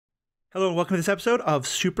Hello and welcome to this episode of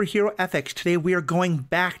Superhero Ethics. Today we are going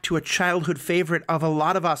back to a childhood favorite of a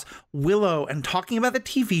lot of us, Willow, and talking about the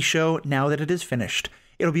TV show now that it is finished.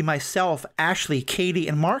 It'll be myself, Ashley, Katie,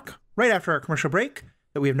 and Mark right after our commercial break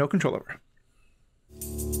that we have no control over.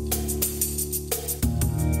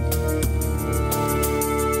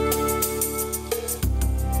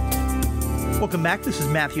 Welcome back. This is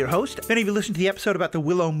Matthew, your host. If any of you listened to the episode about the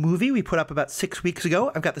Willow movie we put up about 6 weeks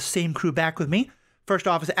ago, I've got the same crew back with me. First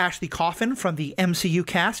off is Ashley Coffin from the MCU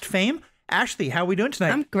cast fame. Ashley, how are we doing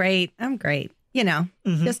tonight? I'm great. You know,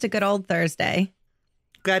 just a good old Thursday.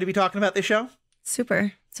 Glad to be talking about this show.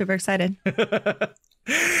 Super excited.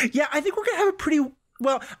 Yeah, I think we're going to have a pretty,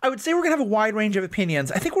 well, I would say we're going to have a wide range of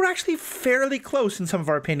opinions. I think we're actually fairly close in some of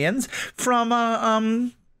our opinions from,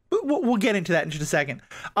 we'll get into that in just a second.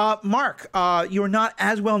 Mark, you're not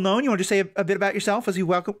as well known. You want to just say a bit about yourself as we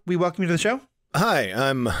welcome you to the show? Hi,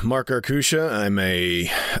 I'm Mark Garkusha. I'm a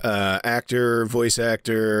actor, voice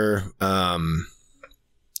actor,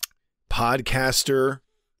 podcaster,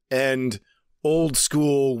 and old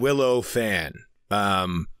school Willow fan. Or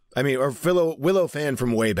Willow fan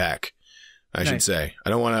from way back, I should say. I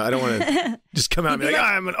don't want to just come out and be like,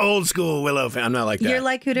 I'm an old school Willow fan. I'm not like that. You're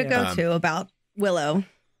like who to go to about Willow.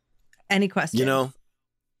 Any questions? You know,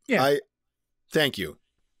 yeah. Thank you.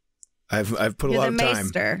 I've put a lot of time. You're the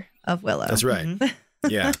maester of Willow. That's right.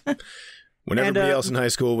 Yeah. When everybody else in high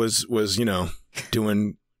school was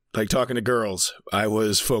doing like talking to girls, I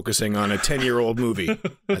was focusing on a 10-year-old movie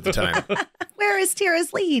at the time. Where is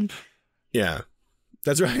Tira's lead? Yeah.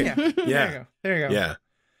 That's right. Yeah. There you go.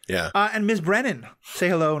 Yeah. And Ms. Brennan, say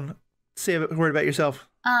hello and say a word about yourself.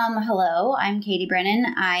 Hello, I'm Katy Brennan.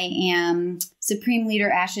 I am Supreme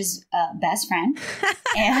Leader Ash's best friend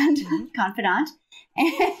and confidant.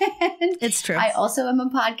 And it's true. I also am a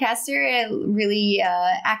podcaster, really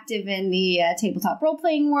active in the tabletop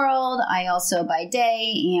role-playing world. I also, by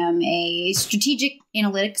day, am a strategic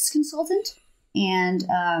analytics consultant. And,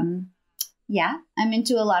 I'm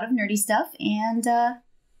into a lot of nerdy stuff and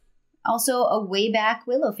also a way back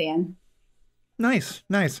Willow fan. Nice.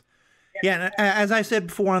 Yeah, and as I said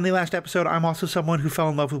before on the last episode, I'm also someone who fell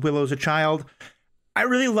in love with Willow as a child. I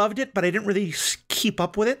really loved it, but I didn't really keep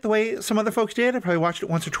up with it the way some other folks did. I probably watched it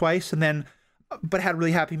once or twice but had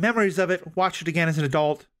really happy memories of it. Watched it again as an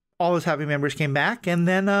adult. All those happy memories came back and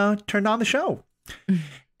then turned on the show.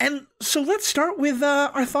 And so let's start with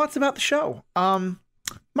our thoughts about the show. Mark,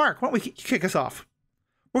 why don't we kick us off?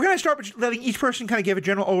 We're going to start with letting each person kind of give a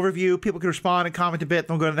general overview. People can respond and comment a bit.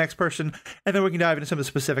 Then we'll go to the next person. And then we can dive into some of the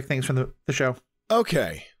specific things from the show.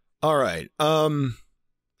 Okay. All right.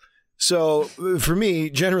 So for me,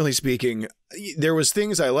 generally speaking, there was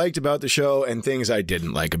things I liked about the show and things I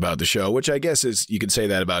didn't like about the show, which I guess is, you could say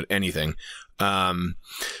that about anything.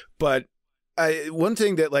 But one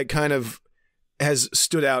thing that like kind of has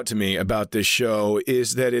stood out to me about this show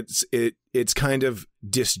is that it's kind of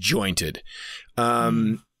disjointed.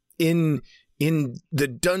 In the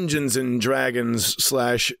Dungeons and Dragons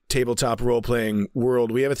 / tabletop role-playing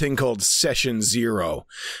world, we have a thing called Session Zero,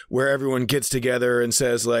 where everyone gets together and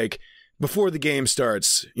says, like, before the game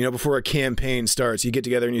starts, before a campaign starts, you get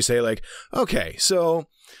together and you say, like, okay, so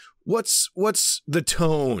what's the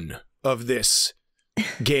tone of this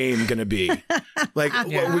game gonna be? Like,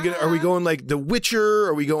 are we going like The Witcher?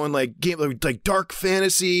 Are we going like dark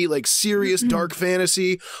fantasy, like serious dark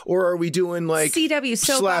fantasy, or are we doing like CW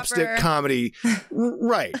soap slapstick opera comedy?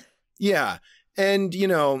 Right. Yeah. And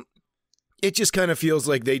it just kind of feels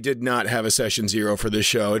like they did not have a Session Zero for this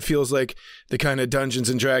show. It feels like the kind of Dungeons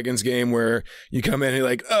and Dragons game where you come in and you're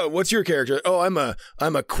like, oh, what's your character? Oh,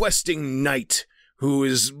 I'm a questing knight who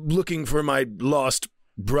is looking for my lost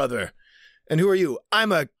brother. And who are you?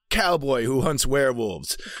 I'm a cowboy who hunts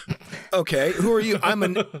werewolves. Okay, who are you? I'm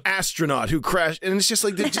an astronaut who crashed. And it's just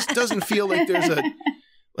like, it just doesn't feel like there's a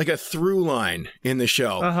through line in the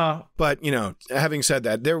show. Uh-huh. But, having said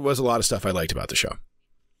that, there was a lot of stuff I liked about the show.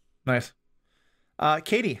 Nice.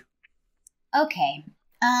 Katie. Okay.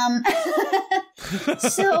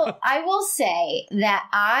 So I will say that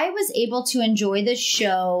I was able to enjoy the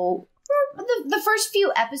show. The first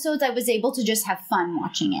few episodes, I was able to just have fun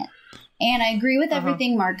watching it. And I agree with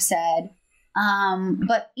everything Mark said.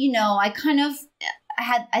 But, I kind of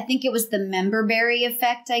I think it was the memberberry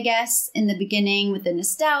effect, I guess, in the beginning with the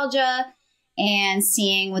nostalgia and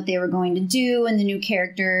seeing what they were going to do and the new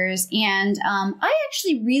characters. And I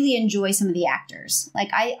actually really enjoy some of the actors.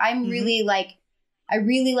 Like, I really like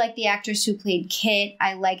the actress who played Kit.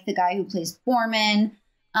 I like the guy who plays Foreman.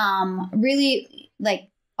 Really,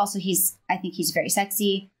 like, also I think he's very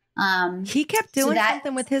sexy. He kept doing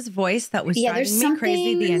something with his voice that was driving me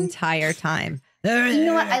crazy the entire time. You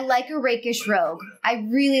know what? I like a rakish rogue. I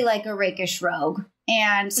really like a rakish rogue.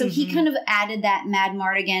 And so he kind of added that Mad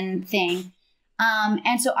Mardigan thing.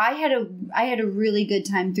 And so I had a really good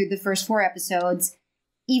time through the first 4 episodes,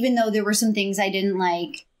 even though there were some things I didn't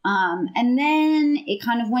like. And then it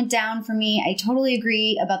kind of went down for me. I totally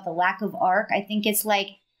agree about the lack of arc. I think it's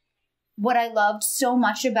like what I loved so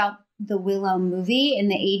much about the Willow movie in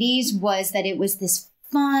the 80s was that it was this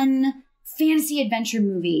fun fantasy adventure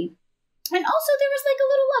movie. And also there was like a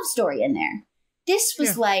little love story in there. This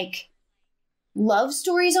was like love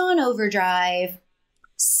stories on overdrive,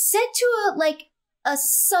 set to a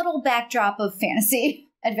subtle backdrop of fantasy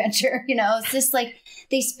adventure. You know, it's just like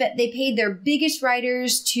they paid their biggest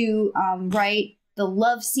writers to write the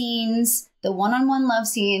love scenes, the one-on-one love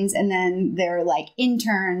scenes, and then their like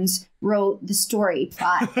interns wrote the story,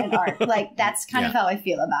 plot, and art. Like that's kind of how I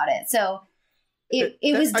feel about it. So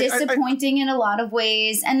it was disappointing in a lot of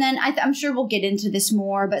ways. And then I'm sure we'll get into this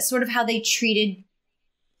more, but sort of how they treated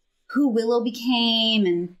who Willow became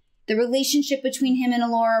and the relationship between him and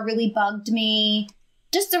Allura really bugged me.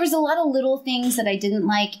 Just there was a lot of little things that I didn't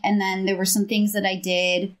like, and then there were some things that I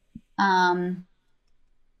did. You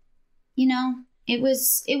know, it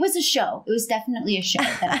was a show. It was definitely a show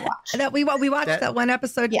that I watched. That we watched that one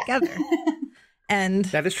episode together, and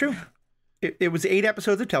that is true. It was 8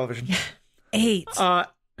 episodes of television. 8.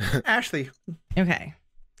 Ashley. Okay,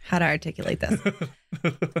 how to articulate this?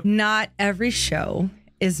 Not every show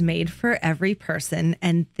is made for every person,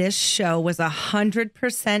 and this show was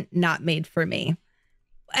 100% not made for me.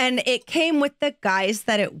 And it came with the guys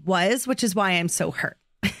that it was, which is why I'm so hurt.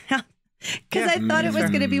 Because I thought it was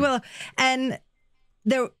going to be Willow. And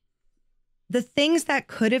the things that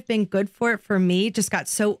could have been good for it for me just got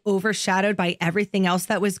so overshadowed by everything else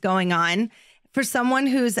that was going on. For someone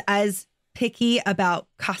who's as picky about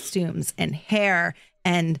costumes and hair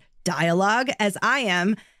and dialogue as I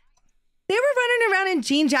am, they were running around in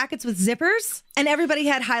jean jackets with zippers and everybody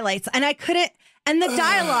had highlights. And I couldn't. And the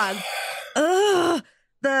dialogue,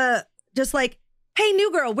 just like, hey,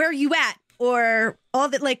 new girl, where are you at? Or all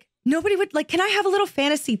that, like, nobody would like, can I have a little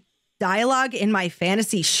fantasy dialogue in my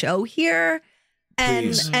fantasy show here? And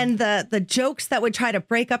Please. And the jokes that would try to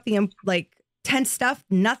break up the like tense stuff,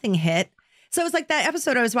 nothing hit. So it was like that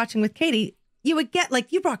episode I was watching with Katie. You would get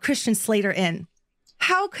like, you brought Christian Slater in.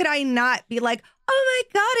 How could I not be like, oh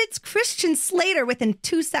my God, it's Christian Slater? Within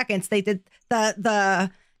 2 seconds, they did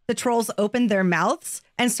the trolls opened their mouths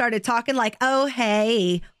and started talking like, oh,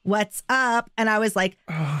 hey, what's up? And I was like,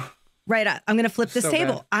 right up. I'm going to flip this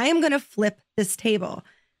table. Bad. I am going to flip this table.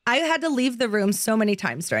 I had to leave the room so many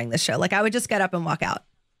times during this show. Like I would just get up and walk out.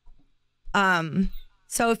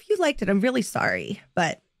 So if you liked it, I'm really sorry.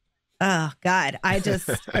 But, oh God,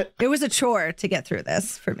 it was a chore to get through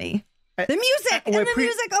this for me. The music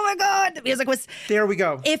music. Oh my God. The music was. There we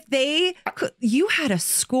go. If you had a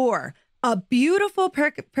score, a beautiful,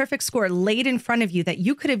 perfect score laid in front of you that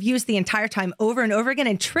you could have used the entire time over and over again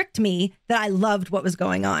and tricked me that I loved what was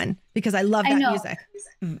going on because I love that music.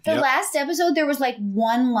 The last episode, there was like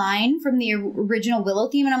one line from the original Willow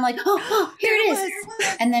theme, and I'm like, oh here it is.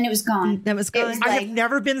 And then it was gone. That was gone. I have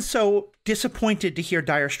never been so disappointed to hear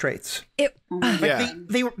Dire Straits.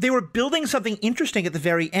 They were building something interesting at the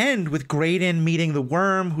very end with Graydon meeting the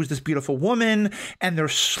worm, who's this beautiful woman, and their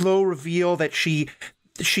slow reveal that she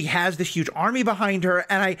has this huge army behind her.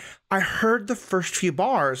 And I heard the first few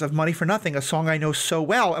bars of Money for Nothing, a song I know so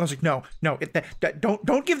well. And I was like, no,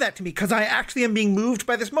 don't give that to me, because I actually am being moved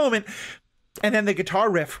by this moment. And then the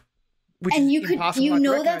guitar riff, which and is impossible you not to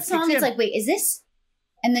know recognize, that song. kicks It's in. like, wait, is this?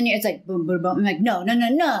 And then it's like, boom, boom, boom. I'm like, no. And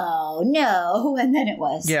then it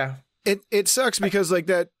was. Yeah. It sucks because like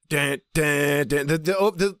that the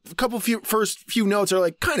first few notes are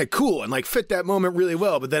like kind of cool and like fit that moment really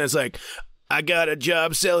well, but then it's like, I got a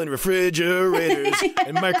job selling refrigerators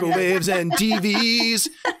and microwaves and TVs.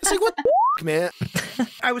 It's like, what the man?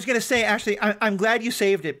 I was going to say, Ashley, I'm glad you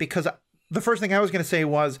saved it, because the first thing I was going to say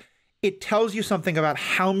was it tells you something about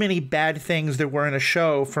how many bad things there were in a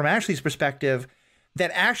show from Ashley's perspective,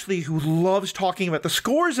 that Ashley, who loves talking about the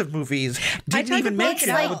scores of movies, didn't even mention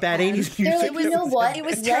all the bad 80s music. You know what? It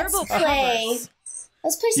was terrible. Let's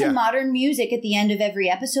play some modern music at the end of every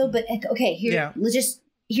episode. But okay, let's just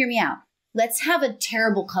hear me out. Let's have a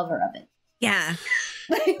terrible cover of it. Yeah.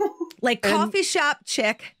 Like Coffee Shop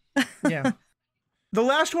Chick. Yeah. The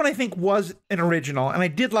last one I think was an original, and I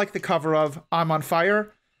did like the cover of I'm on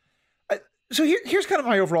Fire. So here's kind of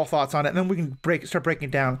my overall thoughts on it, and then we can start breaking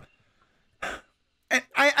it down. And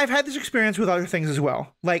I've had this experience with other things as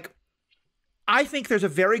well. Like, I think there's a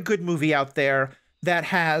very good movie out there that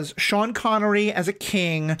has Sean Connery as a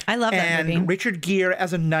king. I love that movie. And Richard Gere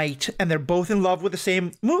as a knight, and they're both in love with the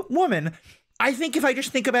same woman. I think if I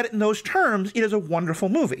just think about it in those terms, it is a wonderful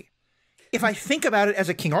movie. If I think about it as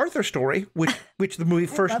a King Arthur story, which the movie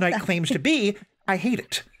First Knight claims to be, I hate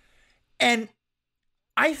it. And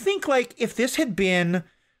I think, like, if this had been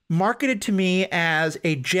marketed to me as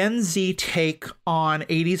a Gen Z take on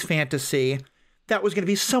 80s fantasy that was going to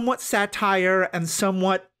be somewhat satire and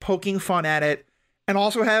somewhat poking fun at it, and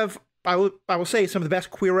also have, I will say, some of the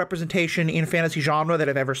best queer representation in fantasy genre that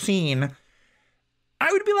I've ever seen,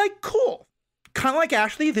 I would be like, cool. Kind of like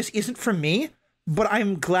Ashley, this isn't for me, but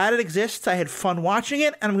I'm glad it exists. I had fun watching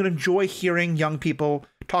it, and I'm going to enjoy hearing young people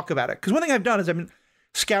talk about it. Because one thing I've done is I've been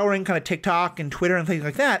scouring kind of TikTok and Twitter and things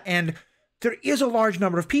like that, and there is a large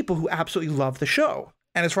number of people who absolutely love the show.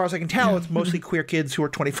 And as far as I can tell, it's mostly queer kids who are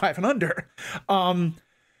 25 and under.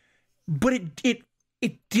 But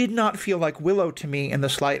it did not feel like Willow to me in the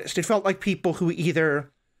slightest. It felt like people who either,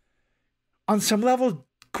 on some level,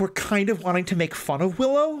 were kind of wanting to make fun of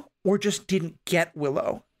Willow or just didn't get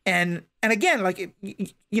Willow. And again, like,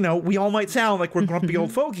 you know, we all might sound like we're grumpy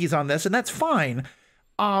old fogies on this, and that's fine.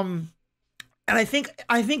 And I think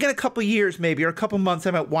in a couple of years, maybe, or a couple months,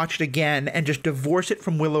 I might watch it again and just divorce it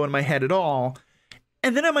from Willow in my head at all.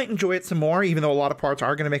 And then I might enjoy it some more, even though a lot of parts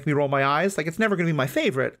are going to make me roll my eyes. Like, it's never going to be my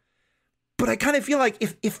favorite. But I kind of feel like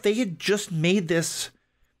if they had just made this,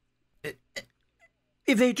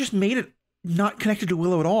 if they had just made it not connected to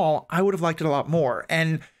Willow at all, I would have liked it a lot more.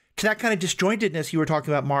 And to that kind of disjointedness you were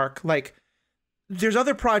talking about, Mark, like, there's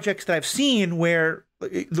other projects that I've seen where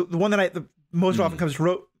the one that the most often comes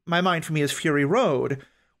to my mind for me is Fury Road,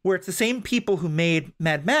 where it's the same people who made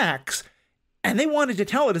Mad Max, and they wanted to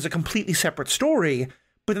tell it as a completely separate story.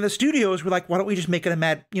 But then the studios were like, why don't we just make it a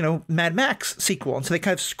Mad Max sequel? And so they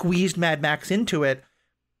kind of squeezed Mad Max into it,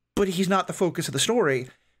 but he's not the focus of the story.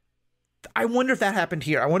 I wonder if that happened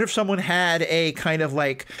here. I wonder if someone had a kind of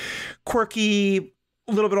like quirky,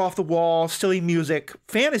 a little bit off the wall, silly music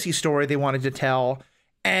fantasy story they wanted to tell.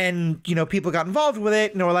 And, you know, people got involved with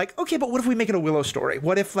it and they were like, okay, but what if we make it a Willow story?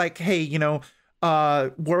 What if, like, hey, you know,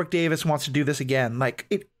 Warwick Davis wants to do this again? Like,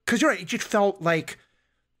 because you're right, it just felt like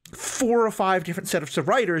 4 or 5 different sets of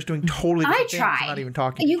writers doing totally different things. Not even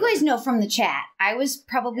talking. You guys know from the chat, I was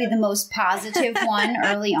probably the most positive one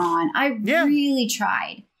early on. I really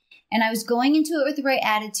tried. And I was going into it with the right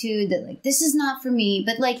attitude that, like, this is not for me.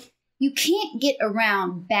 But, like, you can't get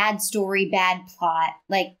around bad story, bad plot.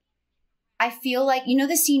 Like, I feel like, you know,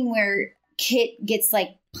 the scene where Kit gets,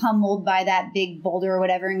 like, pummeled by that big boulder or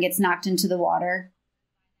whatever and gets knocked into the water?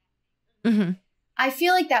 Mm-hmm. I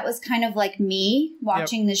feel like that was kind of like me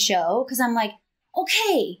watching the show, because I'm like,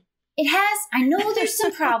 okay, it has, I know there's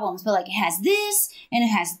some problems, but, like, it has this, and it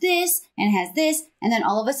has this, and it has this, and then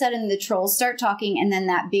all of a sudden the trolls start talking, and then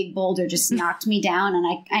that big boulder just knocked me down, and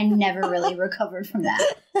I never really recovered from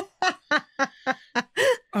that.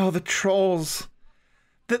 Oh, the trolls.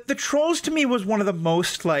 The trolls to me was one of the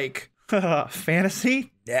most, like,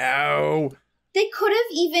 fantasy? No. They could have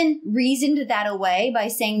even reasoned that away by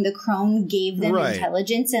saying the crone gave them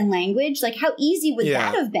intelligence and language. Like, how easy would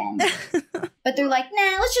that have been? But they're like,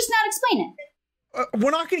 nah, let's just not explain it.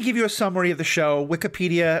 We're not going to give you a summary of the show.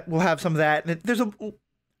 Wikipedia will have some of that. And there's a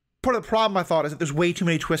part of the problem, I thought, is that there's way too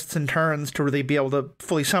many twists and turns to really be able to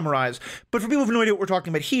fully summarize. But for people who have no idea what we're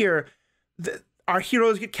talking about here, our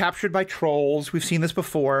heroes get captured by trolls. We've seen this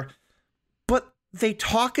before. But they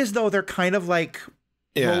talk as though they're kind of like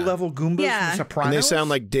low-level Goombas from The Sopranos. And they sound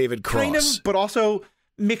like David Cross. Kind of, but also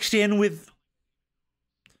mixed in with...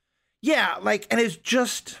 Yeah, like, and it's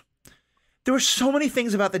just... There were so many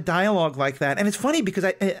things about the dialogue like that. And it's funny because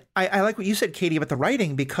I like what you said, Katie, about the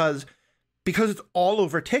writing, because it's all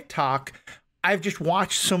over TikTok. I've just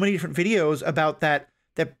watched so many different videos about that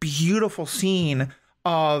beautiful scene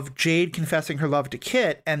of Jade confessing her love to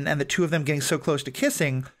Kit and the two of them getting so close to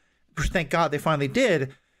kissing, which thank God they finally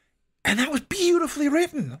did. And that was beautifully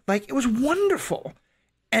written. Like, it was wonderful.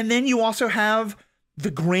 And then you also have the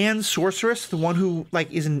grand sorceress, the one who,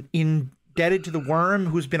 like, is indebted to the worm,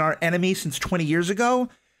 who's been our enemy since 20 years ago.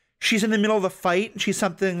 She's in the middle of the fight, and she's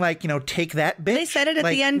something like, you know, take that, bitch. They said it at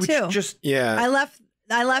the end, too.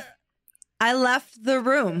 I left the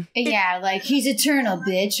room. Yeah, like, he's eternal,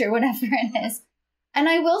 bitch, or whatever it is. And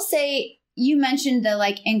I will say, you mentioned the,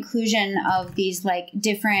 like, inclusion of these, like,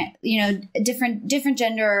 different, you know, different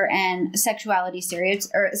gender and sexuality stereotypes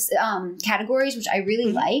or categories, which I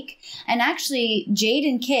really like. And actually, Jade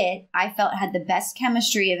and Kit, I felt, had the best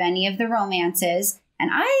chemistry of any of the romances. And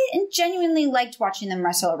I genuinely liked watching them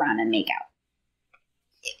wrestle around and make out.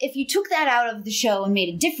 if you took that out of the show and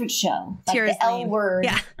made a different show, like Tears the L Lean. word,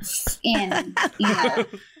 and I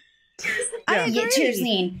agree. Tears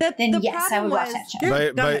Lean, then yes, I would watch that show.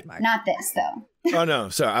 Go ahead, Mark. Not this though. Oh no,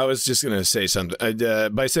 so I was just gonna say something.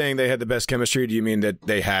 By saying they had the best chemistry, do you mean that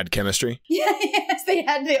they had chemistry? Yes, they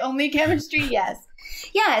had the only chemistry. Yes.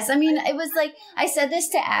 I mean, it was like I said this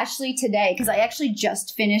to Ashley today because I actually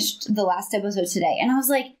just finished the last episode today, and I was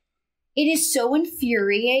like, it is so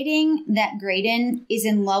infuriating that Graydon is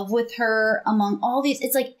in love with her among all these.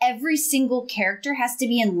 It's like every single character has to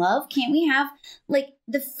be in love. Can't we have, like,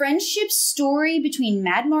 the friendship story between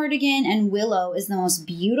Mad Mardigan and Willow is the most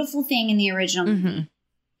beautiful thing in the original movie.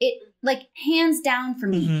 It, like, hands down for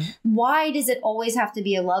me. Why does it always have to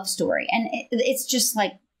be a love story? And it's just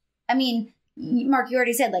like, I mean, Mark, you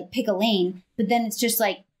already said, like, pick a lane, but then it's just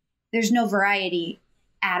like, there's no variety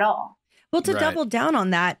at all. Well, to double down on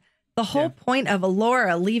that, the whole point of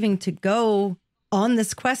Allura leaving to go on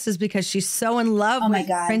this quest is because she's so in love with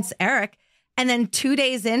Prince Eric. And then 2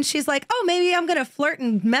 days in, she's like, oh, maybe I'm going to flirt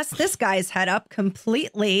and mess this guy's head up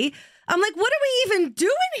completely. I'm like, what are we even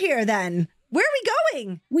doing here then? Where are we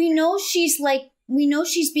going? We know she's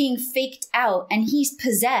being faked out and he's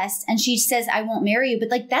possessed and she says, I won't marry you. But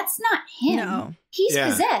like, that's not him. No. He's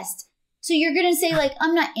possessed. So you're going to say, like,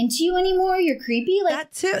 I'm not into you anymore? You're creepy? Like,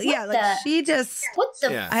 that too. Yeah, like she just... What the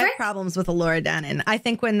frick? I have problems with Allura Dannon. I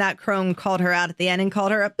think when that crone called her out at the end and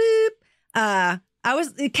called her a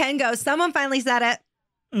boop, Ken goes, someone finally said it.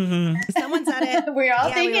 Someone said it. We're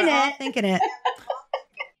all thinking all thinking it.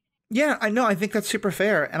 Yeah, I know. I think that's super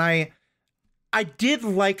fair. And I did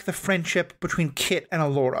like the friendship between Kit and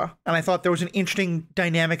Allura. And I thought there was an interesting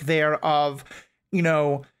dynamic there of, you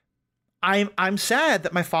know, I'm sad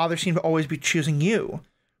that my father seemed to always be choosing you,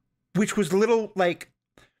 which was a little like,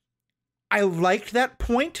 I liked that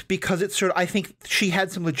point because it's sort of, I think she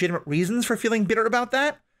had some legitimate reasons for feeling bitter about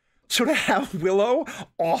that. So to have Willow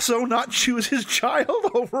also not choose his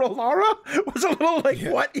child over Allura was a little like,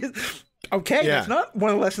 what is, okay, that's not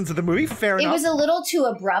one of the lessons of the movie. Fair enough. It was a little too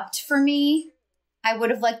abrupt for me. I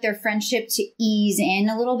would have liked their friendship to ease in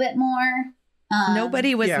a little bit more.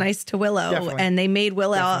 Nobody was nice to Willow, and they made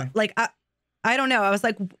Willow like I don't know. I was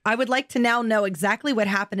like, I would like to now know exactly what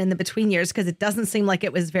happened in the between years because it doesn't seem like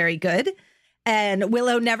it was very good. And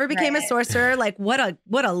Willow never became a sorcerer. Like what a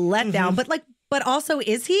letdown. But also,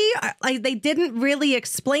 is he? They didn't really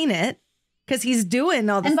explain it because he's doing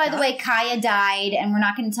all this. And by the way, Kaya died, and we're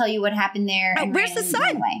not going to tell you what happened there. Oh, where's the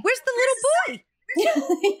son? Where's the little boy?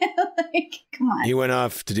 Like, come on. He went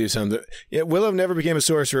off to do something. Yeah, Willow never became a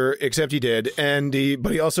sorcerer, except he did,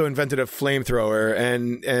 but he also invented a flamethrower,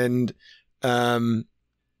 and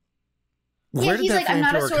where did he's that like, I'm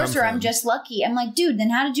not a flamethrower come sorcerer. from? I'm just lucky. I'm like, dude, then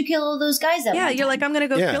how did you kill all those guys? Yeah, you're like, I'm gonna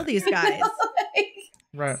go kill these guys.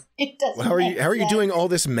 Right. It doesn't. How are you doing all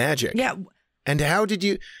this magic? Yeah. And how did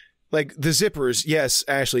you, like the zippers? Yes,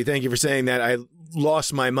 Ashley, thank you for saying that. I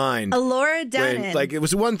lost my mind. Allura Dannon. Like it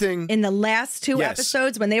was one thing in the last two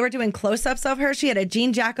episodes when they were doing close-ups of her. She had a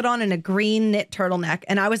jean jacket on and a green knit turtleneck,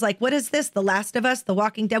 and I was like, "What is this? The Last of Us? The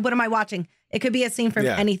Walking Dead? What am I watching?" It could be a scene from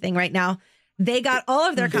anything right now. They got all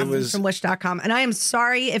of their costumes from Wish.com, and I am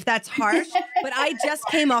sorry if that's harsh, but I just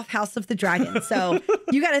came off House of the Dragon, so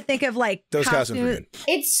you got to think of like those costumes.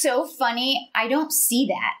 It's so funny. I don't see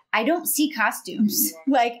that. I don't see costumes.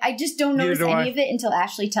 Like, I just don't notice any of it until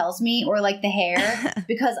Ashley tells me, or like the hair,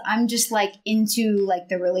 because I'm just like into like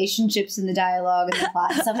the relationships and the dialogue and the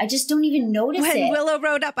plot and stuff. I just don't even notice it. When Willow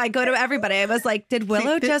rode up, I go to everybody. I was like, did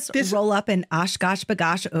Willow just roll up in Oshkosh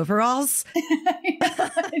Bagosh overalls?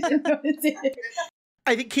 I didn't notice it.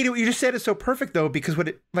 I think, Katie, what you just said is so perfect though, because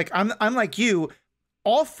I'm like you,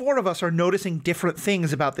 all four of us are noticing different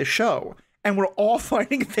things about this show. And we're all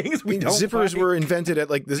finding things we don't zippers find. Were invented at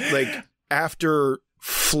like this, like after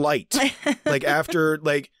flight, like after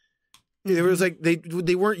like it was like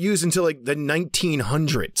they weren't used until like the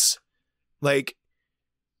 1900s, like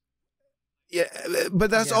but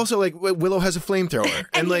that's also like Willow has a flamethrower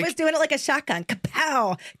and like he was doing it like a shotgun,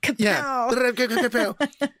 kapow, kapow.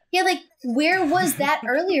 Yeah, like where was that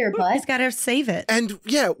earlier, bud? He's got to save it. And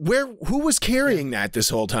who was carrying that this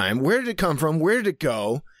whole time? Where did it come from? Where did it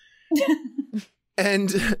go?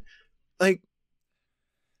 And like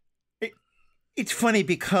it's funny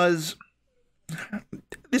because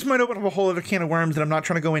this might open up a whole other can of worms that I'm not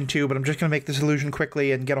trying to go into, but I'm just going to make this allusion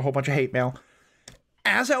quickly and get a whole bunch of hate mail.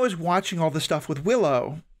 As I was watching all the stuff with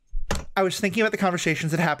Willow, I was thinking about the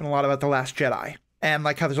conversations that happened a lot about The Last Jedi, and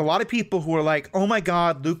like how there's a lot of people who are like, oh my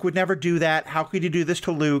God, Luke would never do that. How could you do this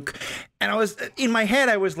to Luke? And I was in my head,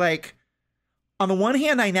 I was like, on the one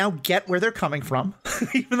hand, I now get where they're coming from,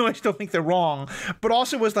 even though I still think they're wrong, but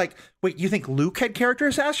also was like, wait, you think Luke had character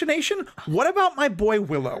assassination? What about my boy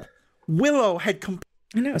Willow? Willow had...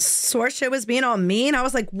 I know, Sorsha was being all mean. I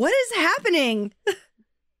was like, what is happening?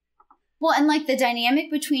 Well, and like the dynamic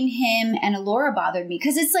between him and Alora bothered me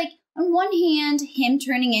because it's like, on one hand, him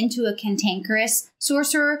turning into a cantankerous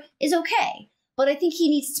sorcerer is okay, but I think he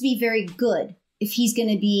needs to be very good if he's going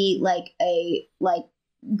to be like a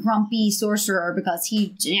grumpy sorcerer because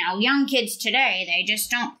young kids today, they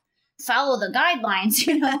just don't follow the guidelines,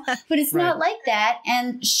 but it's Right. not like that.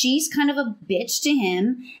 And she's kind of a bitch to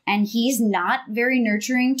him and he's not very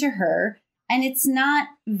nurturing to her. And it's not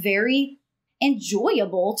very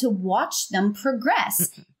enjoyable to watch them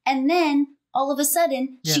progress. And then all of a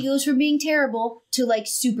sudden she goes from being terrible to like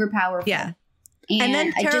super powerful. Yeah. And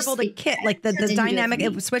then terrible to Kit, like the dynamic,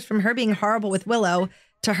 it switched from her being horrible with Willow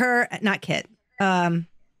to her, not Kit.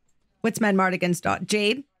 What's Mad Mardigan's daughter?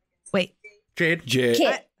 Jade? Wait. Jade.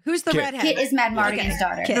 Kit. Who's the redhead? Kit is Mad Mardigan's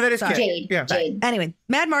daughter. Kit, No, that is sorry. Kit. Jade. Yeah. Jade. Anyway,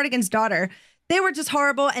 Mad Mardigan's daughter, they were just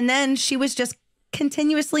horrible. And then she was just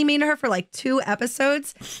continuously mean to her for like 2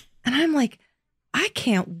 episodes. And I'm like, I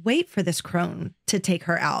can't wait for this crone to take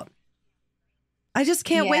her out. I just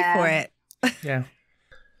can't wait for it. Yeah.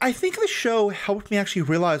 I think the show helped me actually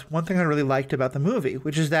realize one thing I really liked about the movie,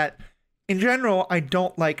 which is that in general, I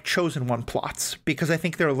don't like Chosen One plots because I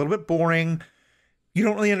think they're a little bit boring. You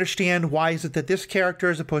don't really understand why is it that this character,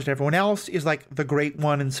 as opposed to everyone else, is like the great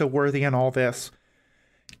one and so worthy and all this.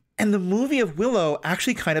 And the movie of Willow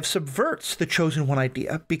actually kind of subverts the Chosen One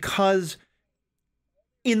idea because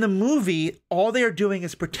in the movie, all they are doing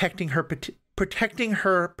is protecting her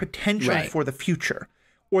potential for the future,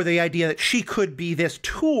 or the idea that she could be this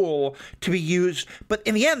tool to be used. But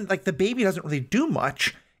in the end, like the baby doesn't really do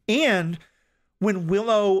much. And when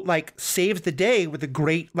Willow like saves the day with the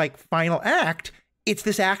great like final act, it's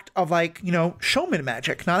this act of like, showman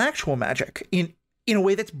magic, not actual magic in a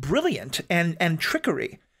way that's brilliant and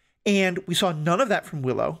trickery. And we saw none of that from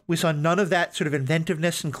Willow. We saw none of that sort of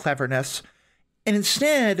inventiveness and cleverness. And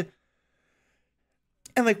instead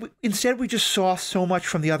we just saw so much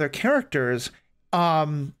from the other characters, all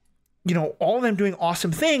of them doing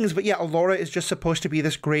awesome things. But yeah, Alora is just supposed to be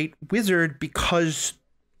this great wizard because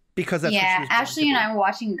that's what she was born Ashley to and be. I were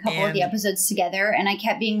watching a couple of the episodes together, and I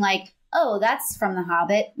kept being like, oh, that's from The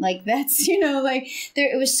Hobbit. Like, that's,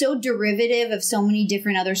 it was so derivative of so many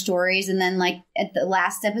different other stories. And then, like, at the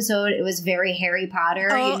last episode, it was very Harry Potter,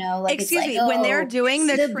 Excuse me, it's like, when they're doing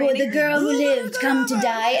the the girl who lived come to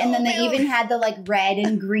die. And then they even had the, like, red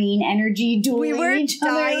and green energy dueling each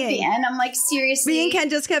other at the end. I'm like, seriously? Me and Ken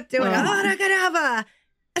just kept doing, I'm going to have a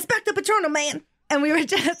Spectre Patronum, man. And we were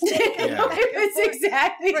just... It was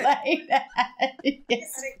exactly like that.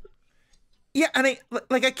 Yes. Yeah, and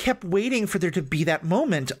I kept waiting for there to be that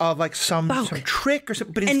moment of like some trick or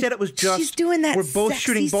something, but instead it was just she's doing that. We're both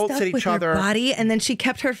shooting bolts at each other. Her body, and then she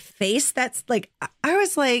kept her face. That's like I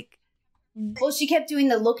was like, well, she kept doing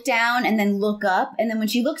the look down and then look up, and then when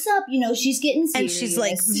she looks up, she's getting serious. And she's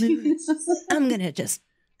like, I'm gonna just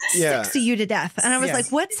sexy you to death. And I was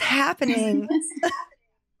like, what's happening?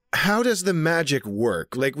 How does the magic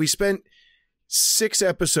work? Like we spent 6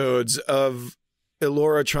 episodes of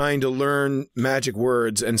Alora trying to learn magic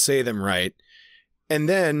words and say them right. And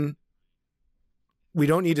then we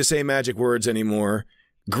don't need to say magic words anymore.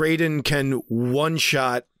 Graydon can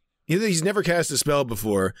one-shot. He's never cast a spell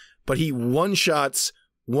before, but he one-shots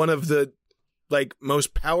one of the like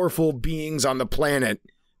most powerful beings on the planet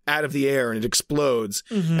out of the air and it explodes.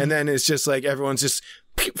 Mm-hmm. And then it's just like everyone's just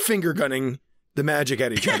finger gunning the magic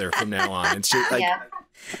at each other from now on. It's just like...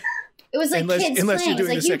 It was like kids playing. It's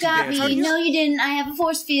like, you got me. No, you didn't. I have a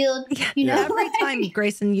force field. Every time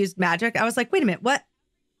Grayson used magic, I was like, wait a minute, what?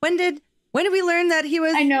 When did we learn that he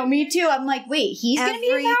was? I know, me too. I'm like, wait, he's going to be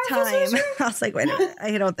a powerful sorcerer? I was like, wait a minute.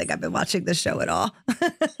 I don't think I've been watching this show at all.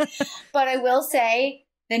 But I will say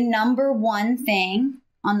the number one thing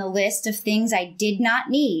on the list of things I did not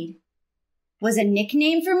need was a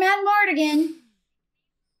nickname for Mad Mardigan.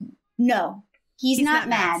 No, he's not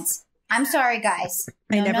Mads. I'm sorry, guys.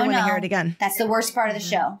 I never want to hear it again. That's the worst part of the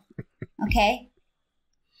show. Okay?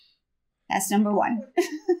 That's number one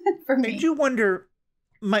for me. I do wonder,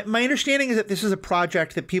 my understanding is that this is a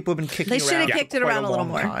project that people have been kicking around. They should have kicked it around a little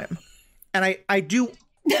more. Time. And I do,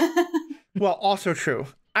 well, also true.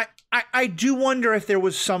 I do wonder if there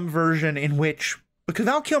was some version in which, because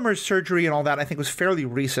Val Kilmer's surgery and all that, I think was fairly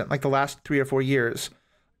recent, like the last 3 or 4 years.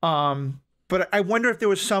 But I wonder if there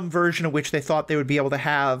was some version of which they thought they would be able to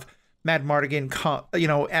have Mad Mardigan,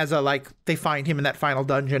 as a, like, they find him in that final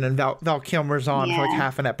dungeon and Val Kilmer's on for like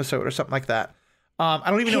half an episode or something like that.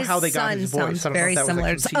 I don't even know how they got his voice. I don't know if that was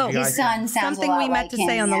like some CGI his son sounds something a lot we meant to like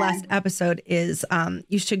say him, on the last episode is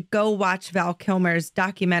you should go watch Val Kilmer's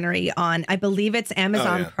documentary on, I believe it's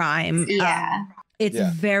Amazon Prime. Yeah. It's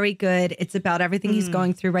very good. It's about everything he's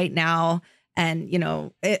going through right now. And, you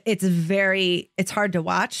know, it's hard to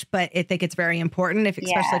watch, but I think it's very important,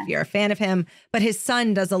 especially if you're a fan of him. But his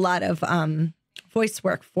son does a lot of voice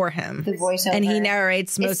work for him. The voiceover. And he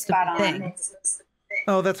narrates most of the things.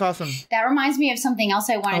 Oh, that's awesome. That reminds me of something else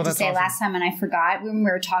I wanted to say last time, and I forgot when we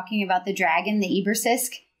were talking about the dragon, the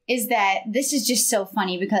Ebersisk, is that this is just so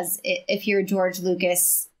funny because if you're a George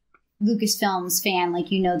Lucasfilms fan, like,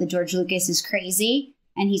 you know that George Lucas is crazy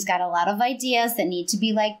and he's got a lot of ideas that need to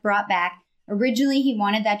be like brought back. Originally, he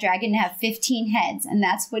wanted that dragon to have 15 heads, and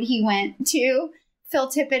that's what he went to Phil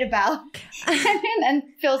Tippett about. And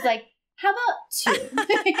Phil's like, how about 2?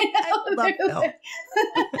 I love Phil.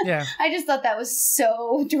 Yeah. I just thought that was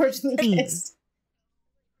so George Lucas.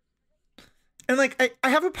 And like, I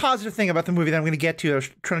have a positive thing about the movie that I'm going to get to. I was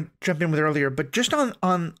trying to jump in with earlier, but just on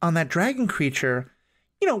that dragon creature,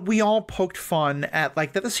 you know, we all poked fun at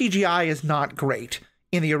like that the CGI is not great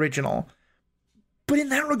in the original. But in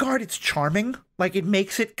that regard, it's charming. Like, it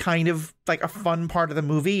makes it kind of like a fun part of the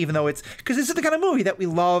movie, even though because this is the kind of movie that we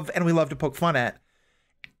love and we love to poke fun at.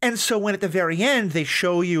 And so when at the very end, they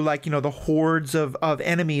show you, like, you know, the hordes of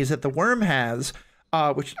enemies that the worm has,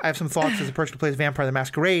 which I have some thoughts as a person who plays Vampire the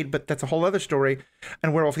Masquerade, but that's a whole other story,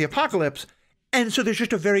 and Werewolf the Apocalypse. And so there's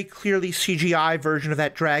just a very clearly CGI version of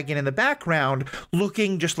that dragon in the background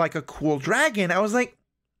looking just like a cool dragon. I was like,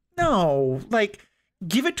 no, like,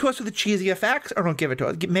 give it to us with the cheesy effects, or don't give it to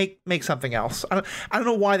us. Make something else. I don't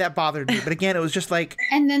know why that bothered me, but again, it was just like...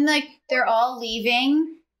 And then, like, they're all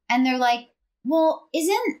leaving, and they're like, well,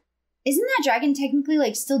 isn't that dragon technically,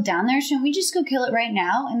 like, still down there? Shouldn't we just go kill it right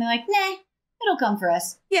now? And they're like, nah, it'll come for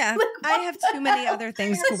us. Yeah, Like, I have too many other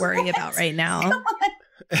things to worry about right now.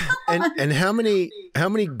 And how many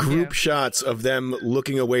group shots of them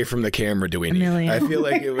looking away from the camera do we need? million. I feel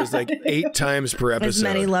like it was like 8 times per episode. As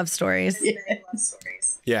many love stories.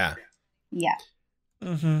 Yeah. Yeah.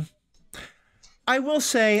 Mm-hmm. I will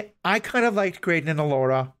say I kind of liked Graydon and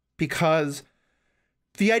Allura because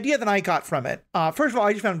the idea that I got from it, first of all,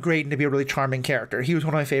 I just found Graydon to be a really charming character. He was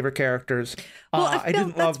one of my favorite characters. Well, I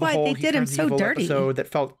didn't love the whole they did him so dirty episode that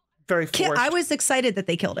felt very forced. I was excited that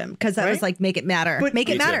they killed him because that was like, make it matter. But, make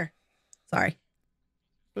it matter. Sorry.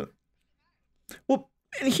 Well,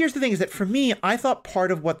 and here's the thing is that for me, I thought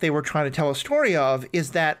part of what they were trying to tell a story of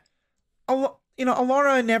is that, you know,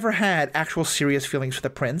 Allura never had actual serious feelings for the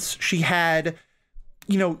prince. She had,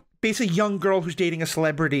 you know, basically a young girl who's dating a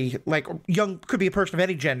celebrity, like young, could be a person of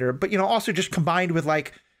any gender, but, you know, also just combined with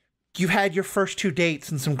like, you've had your first 2 dates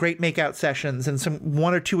and some great makeout sessions and some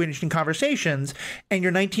 1 or 2 interesting conversations, and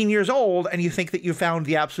you're 19 years old and you think that you found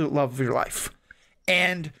the absolute love of your life.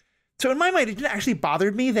 And so in my mind, it didn't actually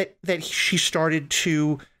bother me that she started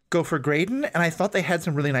to go for Graydon, and I thought they had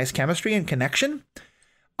some really nice chemistry and connection.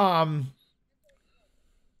 And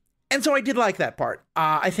so I did like that part.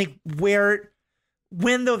 I think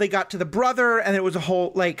when though they got to the brother and it was a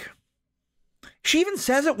whole, like, she even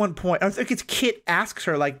says at one point, I think it's Kit asks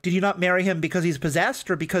her, like, did you not marry him because he's possessed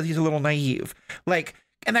or because he's a little naive? Like,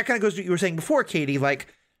 and that kind of goes to what you were saying before, Katie. Like,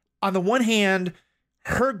 on the one hand,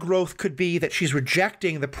 her growth could be that she's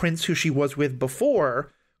rejecting the prince who she was with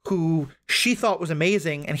before, who she thought was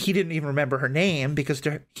amazing, and he didn't even remember her name because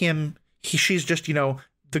to him, she's just, you know,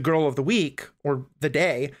 the girl of the week or the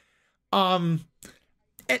day. And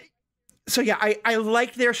so, yeah, I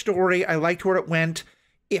liked their story. I liked where it went.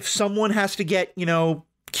 If someone has to get, you know,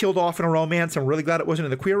 killed off in a romance, I'm really glad it wasn't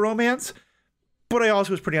in the queer romance. But I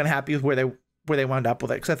also was pretty unhappy with where they wound up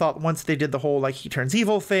with it. Because I thought once they did the whole, like, he turns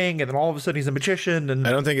evil thing, and then all of a sudden he's a magician. And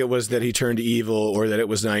I don't think it was that he turned evil or that it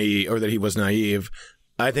was naive or that he was naive.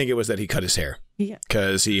 I think it was that he cut his hair. Yeah.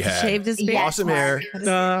 Because he had shaved his beard. Awesome hair.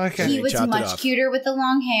 Okay. He was much cuter with the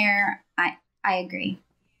long hair. I agree.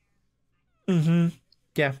 Mm-hmm.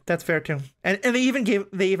 Yeah, that's fair too. And they even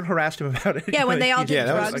harassed him about it. Yeah, when they all did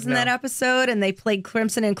drugs in that episode and they played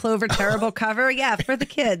Crimson and Clover terrible cover. Yeah, for the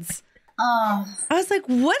kids. I was like,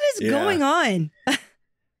 what is going on?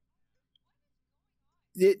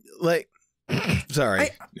 Sorry.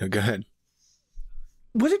 Go ahead.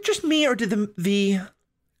 Was it just me or did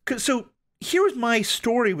so here was my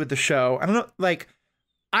story with the show. I don't know, like,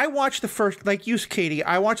 I watched the first, like you, Katie,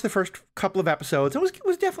 I watched the first couple of episodes. I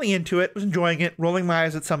was definitely into it, was enjoying it, rolling my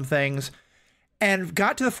eyes at some things, and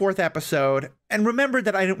got to the 4th episode and remembered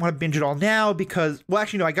that I didn't want to binge it all now because, well,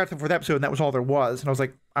 actually, no, I got to the 4th episode and that was all there was. And I was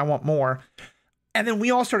like, I want more. And then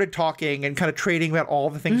we all started talking and kind of trading about all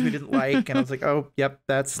the things we didn't like. And I was like, oh, yep,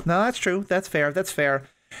 that's true. That's fair. That's fair.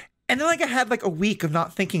 And then like I had like a week of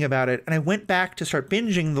not thinking about it. And I went back to start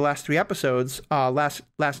binging the last 3 episodes,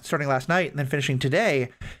 starting last night and then finishing today.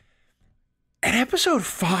 And episode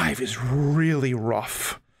 5 is really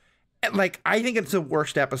rough. Like, I think it's the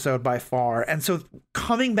worst episode by far. And so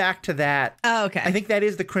coming back to that, Oh, okay. I think that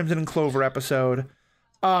is the Crimson and Clover episode.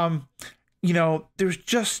 You know, there's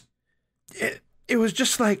just, it was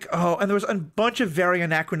just like, oh, and there was a bunch of very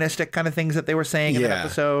anachronistic kind of things that they were saying in that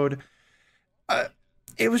episode.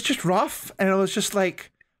 It was just rough. And it was just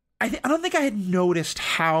like, I don't think I had noticed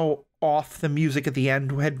how off the music at the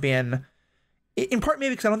end had been. In part,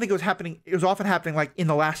 maybe because I don't think it was happening. It was often happening like in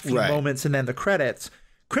the last few moments and then the credits.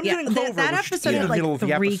 Crimson and Clover that was episode in had the middle like of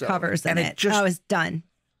the 3 episode. covers in and it. just, I was done.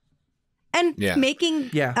 And making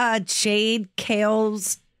Jade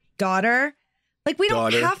Kale's daughter, like we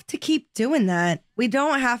don't have to keep doing that. We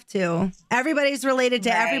don't have to. Everybody's related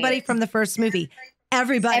to everybody from the first movie.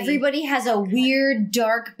 Everybody has a weird,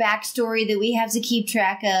 dark backstory that we have to keep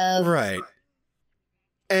track of. Right.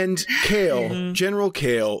 And Kale, General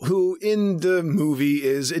Kale, who in the movie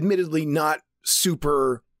is admittedly not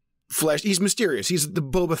super flesh. He's mysterious. He's the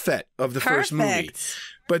Boba Fett of the first movie.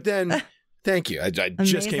 But then, thank you. I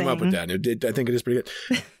just came up with that. I think it is pretty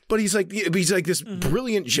good. But he's like this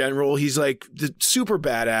brilliant general. He's like the super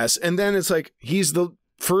badass. And then it's like he's the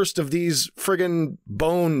first of these friggin'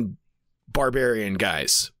 bone barbarian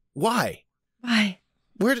guys. Why?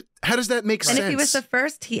 How does that make sense? And if he was the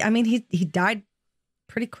first, he died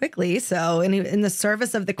pretty quickly. So in the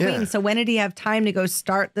service of the queen. So when did he have time to go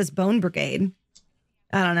start this bone brigade?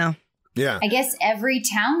 I don't know. Yeah. I guess every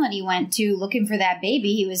town that he went to looking for that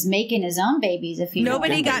baby, he was making his own babies.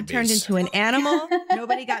 Nobody got turned into an animal.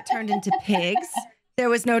 Nobody got turned into pigs. There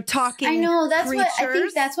was no talking. I know. I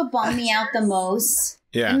think that's what bummed me out the most.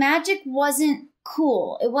 Yeah. The magic wasn't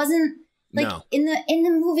cool. It wasn't like in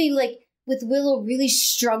the movie, like with Willow really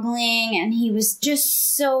struggling, and he was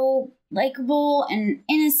just so likable and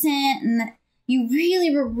innocent, and you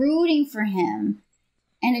really were rooting for him.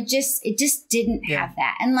 And it just didn't have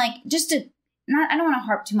that. And like, I don't want to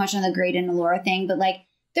harp too much on the Great and Allura thing, but like,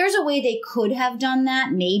 there's a way they could have done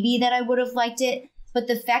that. Maybe that I would have liked it. But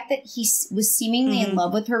the fact that he was seemingly in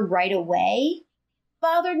love with her right away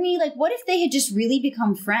bothered me. Like, what if they had just really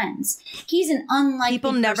become friends? He's an unlikely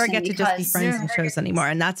people never get to just be friends in shows anymore.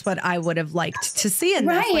 And that's what I would have liked to see in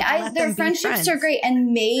this. Right. Their friendships are great.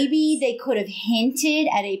 And maybe they could have hinted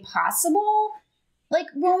at a possible like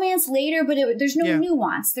romance later, but there's no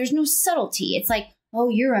nuance. There's no subtlety. It's like, oh,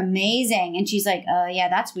 you're amazing. And she's like, yeah,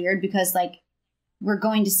 that's weird because like we're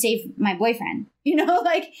going to save my boyfriend, you know,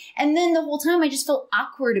 like, and then the whole time I just felt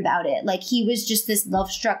awkward about it. Like he was just this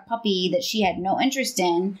love-struck puppy that she had no interest in.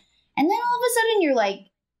 And then all of a sudden you're like,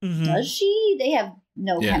 does she? They have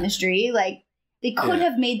no chemistry. Like they could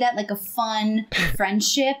have made that like a fun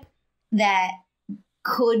friendship that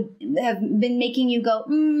could have been making you go,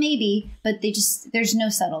 maybe, but there's no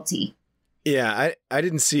subtlety. Yeah, I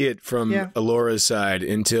didn't see it from Allura's side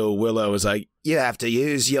until Willow was like, you have to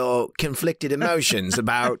use your conflicted emotions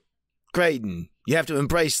about Graydon. You have to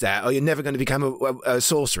embrace that or you're never going to become a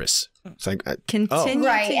sorceress. It's like, continue.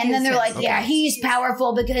 Right. And then they're like, he's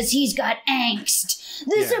powerful because he's got angst.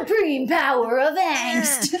 The supreme power of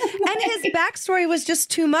angst. And his backstory was just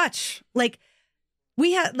too much. Like,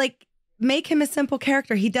 we had, like, make him a simple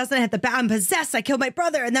character. He doesn't have to, I'm possessed. I killed my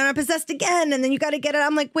brother and then I'm possessed again. And then you got to get it.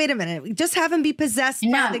 I'm like, wait a minute. Just have him be possessed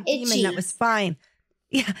by the demon. That was fine.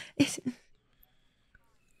 Yeah.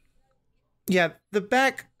 Yeah. The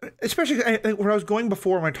back, especially where I was going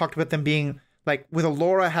before when I talked about them being like with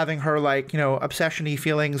Allura having her like, you know, obsession-y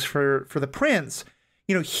feelings for the prince,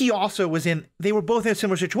 you know, he also was they were both in a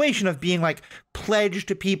similar situation of being like pledged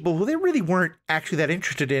to people who they really weren't actually that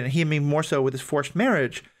interested in. He, I mean, more so with his forced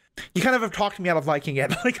marriage. You kind of have talked me out of liking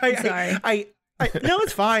it. Like I no,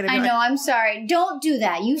 it's fine. I know. I'm sorry. Don't do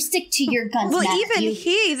that. You stick to your guns. Well, Matthew.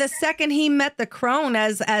 even the second he met the crone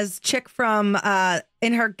as chick from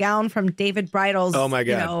in her gown from David Bridal's,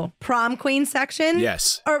 prom queen section.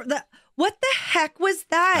 Yes. Or what the heck was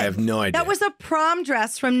that? I have no idea. That was a prom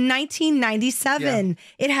dress from 1997. Yeah.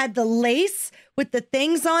 It had the lace with the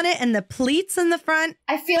things on it and the pleats in the front.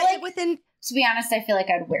 I feel like to be honest, I feel like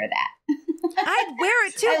I'd wear that. I'd wear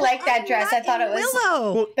it too. I like that dress. I thought it was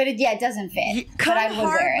Willow, but it doesn't fit. But I would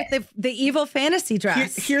wear it. With the evil fantasy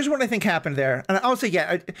dress. Here's what I think happened there, and I'll say,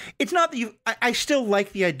 it's not that I still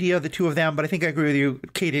like the idea of the two of them, but I think I agree with you,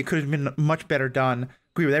 Katie. It could have been much better done.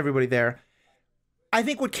 Agree with everybody there. I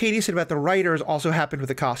think what Katie said about the writers also happened with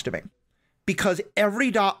the costuming, because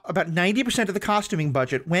about 90% of the costuming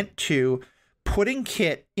budget went to putting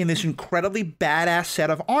Kit in this incredibly badass set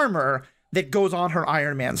of armor that goes on her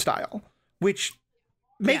Iron Man style, which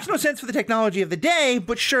makes no sense for the technology of the day,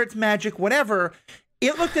 but sure, it's magic, whatever.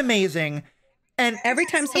 It looked amazing. And every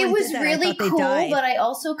time someone it was did that, really I thought they cool, died. but I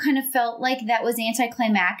also kind of felt like that was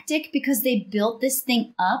anticlimactic because they built this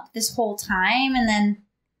thing up this whole time, and then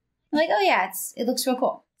like, oh yeah, it looks real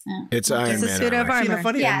cool. Yeah. It's Iron It's a Man suit of armor. See, the armor.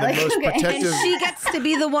 funny Yeah, And the most okay. protective. And she gets to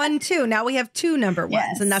be the one too. Now we have 2 number ones,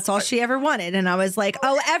 Yes. and that's all she ever wanted. And I was like,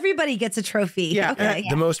 oh, everybody gets a trophy. Yeah, Okay.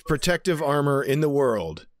 The most protective armor in the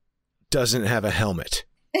world doesn't have a helmet.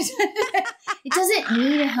 It doesn't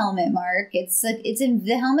need a helmet, Mark. It's like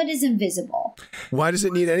the helmet is invisible. Why does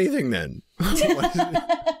it need anything then?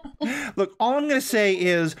 look, all I'm going to say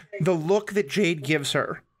is the look that Jade gives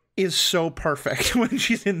her is so perfect when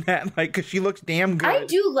she's in that, like, because she looks damn good. I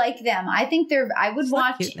do like them. I think I would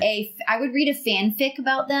watch I would read a fanfic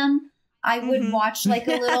about them. I would watch like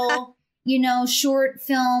a little, short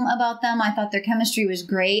film about them. I thought their chemistry was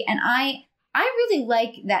great. And I really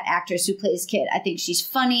like that actress who plays Kit. I think she's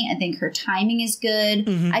funny. I think her timing is good.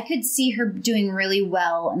 I could see her doing really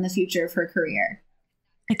well in the future of her career.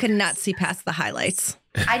 I could not see past the highlights.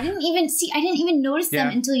 I didn't even notice them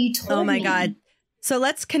until you told me. Oh my God. So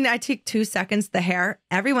can I take 2 seconds? The hair,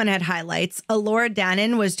 everyone had highlights. Alora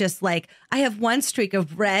Dannon was just like, I have one streak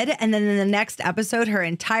of red. And then in the next episode, her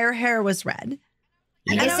entire hair was red.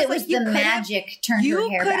 I guess it was the magic turned her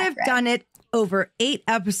hair back. You could have red. done it over 8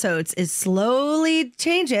 episodes, is slowly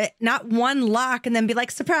change it, not one lock and then be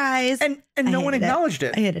like, surprise. And no one acknowledged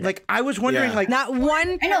it. I hated it. Like, I was wondering, like, not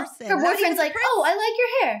one person. I know. Her boyfriend's like, oh, I like your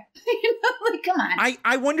hair. Like, come on.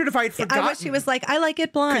 I wondered if I had forgotten. I wish she was like, I like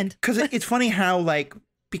it blonde. Because it's funny how, like,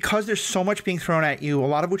 because there's so much being thrown at you, a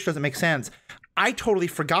lot of which doesn't make sense. I totally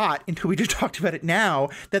forgot until we just talked about it now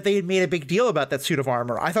that they had made a big deal about that suit of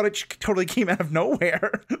armor. I thought it totally came out of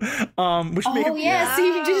nowhere. Which made it, yeah.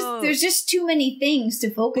 So there's just too many things to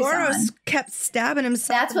focus on. Boros kept stabbing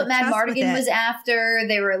himself. That's what Mad Mardigan was after.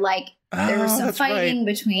 They were like, there was some fighting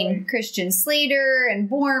between Christian Slater and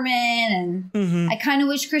Borman, and I kind of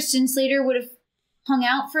wish Christian Slater would have hung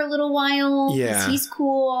out for a little while. Yeah, he's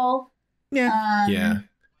cool. Yeah, yeah.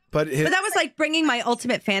 But that was like bringing my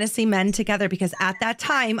ultimate fantasy men together, because at that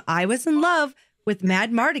time I was in love with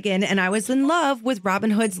Mad Mardigan and I was in love with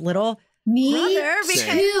Robin Hood's little brother, because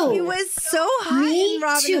he was so hot in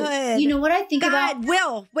Robin Hood. You know what I think about?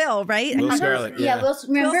 Will, right? Will Scarlet. Yeah,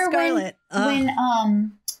 remember Will Scarlet.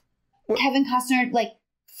 when Kevin Costner like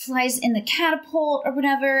flies in the catapult or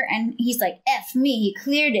whatever, and he's like, F me, he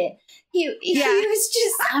cleared it. He was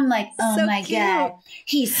just, I'm like, oh so my cute. God,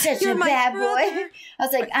 he's such a bad boy. I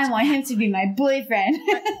was like, I want him to be my boyfriend.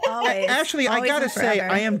 Actually, I gotta say,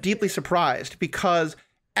 I am deeply surprised, because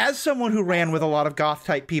as someone who ran with a lot of goth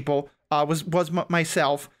type people, was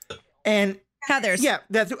myself, and Heathers. Yeah,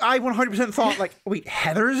 I 100% thought, like, wait,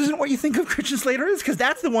 Heathers isn't what you think of Christian Slater is? Because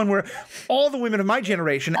that's the one where all the women of my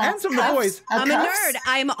generation and some of the boys. I'm a nerd.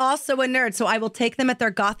 I'm also a nerd, so I will take them at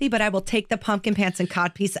their gothy, but I will take the pumpkin pants and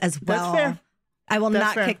codpiece as well. That's fair. I will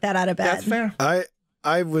not kick that out of bed. That's fair.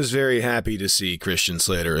 I was very happy to see Christian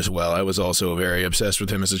Slater as well. I was also very obsessed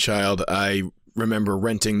with him as a child. I remember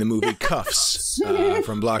renting the movie Cuffs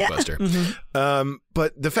from Blockbuster.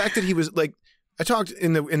 But the fact that he was like, I talked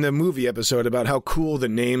in the movie episode about how cool the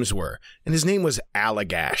names were, and his name was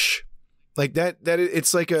Allagash. Like that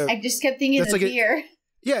it's like a. I just kept thinking of like beer.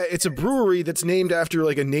 Yeah, it's a brewery that's named after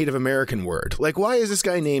like a Native American word. Like, why is this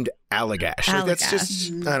guy named Allagash? Like, that's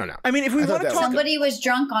just, I don't know. I mean, if we want to talk, somebody was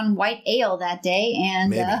drunk on white ale that day,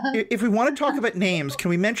 and if we want to talk about names, can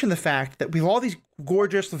we mention the fact that we have all these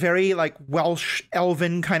gorgeous, very like Welsh,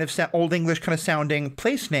 Elven kind of Old English kind of sounding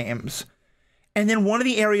place names. And then one of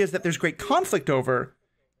the areas that there's great conflict over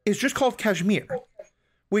is just called Kashmir,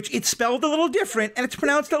 which it's spelled a little different and it's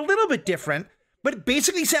pronounced a little bit different, but it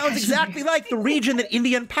basically sounds exactly like the region that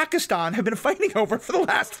India and Pakistan have been fighting over for the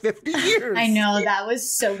last 50 years. I know, that was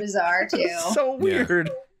so bizarre too. So weird.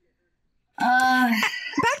 Back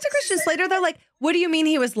to Christian Slater, they're like, what do you mean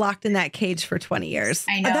he was locked in that cage for 20 years?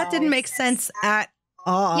 I know. That didn't make sense at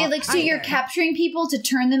all. Yeah, like, so you're capturing people to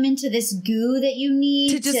turn them into this goo that you need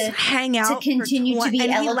to just hang out, to continue to be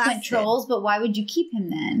eloquent trolls, but why would you keep him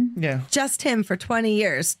then? Yeah. Just him for 20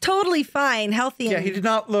 years. Totally fine, healthy. Yeah, he did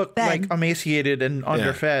not look like emaciated and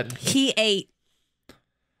underfed. He ate.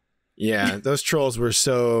 Yeah, those trolls were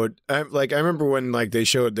so I remember when like they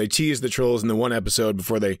teased the trolls in the one episode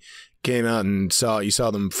before they came out, and you saw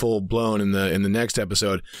them full blown in the next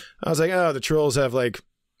episode. I was like, oh, the trolls have like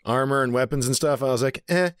armor and weapons and stuff. I was like,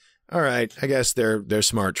 all right, I guess they're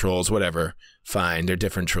smart trolls, whatever. fine, they're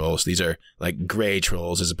different trolls. These are like gray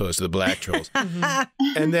trolls as opposed to the black trolls.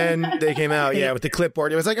 And then they came out, with the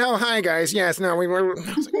clipboard. It was like, oh, hi, guys. Yes, no, we were.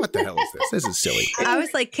 I was like, what the hell is this? This is silly. I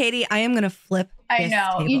was like, Katie, I am going to flip. I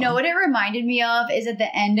know. Table. You know what it reminded me of is at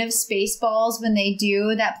the end of Spaceballs when they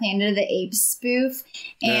do that Planet of the Apes spoof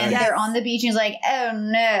and they're on the beach and he's like, oh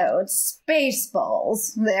no, it's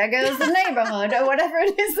Spaceballs. There goes the neighborhood or whatever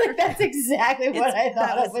it is. Like that's exactly what I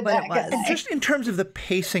thought of with that guy. And just in terms of the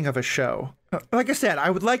pacing of a show, like I said, I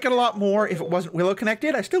would like it a lot more if it wasn't Willow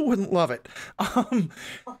connected. I still wouldn't love it.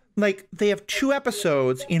 Like they have 2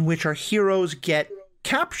 episodes in which our heroes get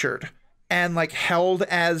captured and like held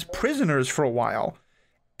as prisoners for a while,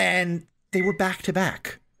 and they were back to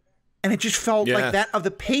back, and it just felt like that of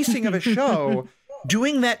the pacing of a show.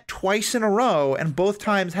 Doing that twice in a row, and both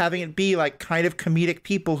times having it be like kind of comedic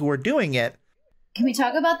people who are doing it. Can we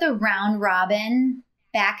talk about the round robin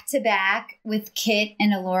back to back with Kit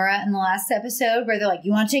and Alora in the last episode, where they're like,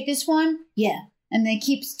 "You want to take this one?" Yeah. And they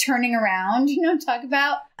keep turning around, talk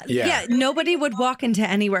about. Yeah, nobody would walk into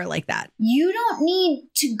anywhere like that. You don't need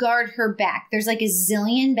to guard her back. There's like a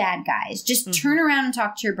zillion bad guys. Just turn around and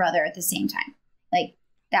talk to your brother at the same time. Like,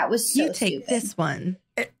 that was so You take stupid. this one.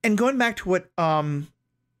 And going back to what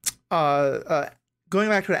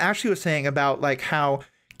Ashley was saying about like how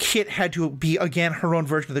Kit had to be, again, her own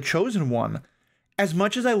version of the Chosen One. As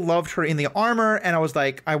much as I loved her in the armor, and I was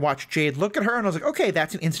like, I watched Jade look at her, and I was like, okay,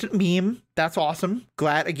 that's an instant meme. That's awesome.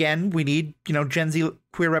 Glad, again, we need, Gen Z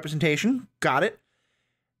queer representation. Got it.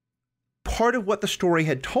 Part of what the story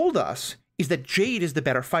had told us is that Jade is the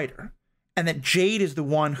better fighter, and that Jade is the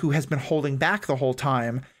one who has been holding back the whole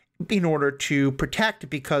time in order to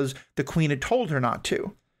protect because the queen had told her not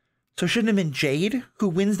to. So shouldn't it have been Jade who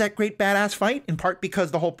wins that great badass fight? In part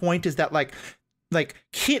because the whole point is that like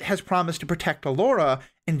Kit has promised to protect Alora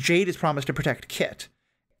and Jade has promised to protect Kit.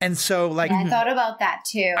 And so like I thought about that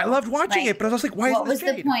too. I loved watching it, but I was like, why what is this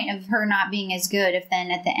was Jade? the point of her not being as good if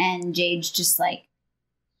then at the end Jade's just like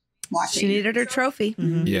watching? She needed her trophy.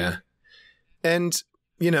 Mm-hmm. Yeah. And,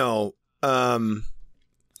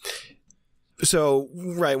 so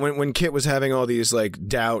right, when Kit was having all these like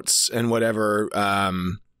doubts and whatever,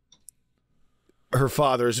 her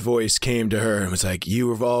father's voice came to her and was like,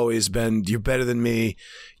 you're better than me.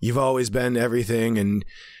 You've always been everything. And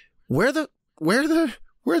where the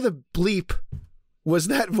bleep was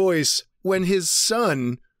that voice when his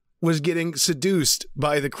son was getting seduced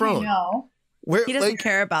by the crone? No. He doesn't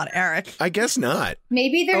care about Eric. I guess not.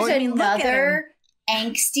 Maybe there's look at another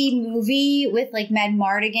angsty movie with like Med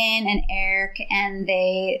Mardigan and Eric and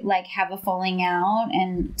they like have a falling out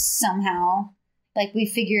and somehow like we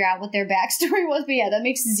figure out what their backstory was. But yeah, that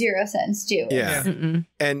makes 0 sense too. Yeah. Mm-mm.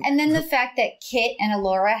 And then the fact that Kit and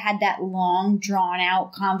Alora had that long drawn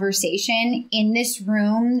out conversation in this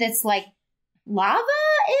room that's like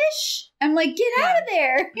lava-ish. I'm like, get out of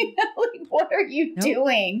there. Like, what are you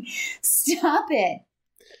doing? Stop it.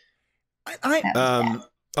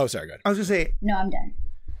 Oh, sorry, go ahead. I was gonna say, No, I'm done.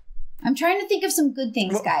 I'm trying to think of some good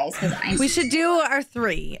things, guys. We should do our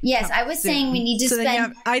 3. Yes, I was saying we need to So then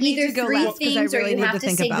spend I need either to go 3 last 'cause I things really or you need have to to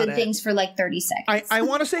think say about good it. things for like 30 seconds. I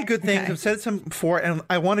want to say good things. Okay. I've said some before, and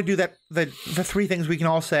I want to do that. The 3 things we can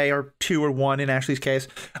all say, or 2 or 1 in Ashley's case.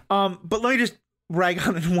 But let me just rag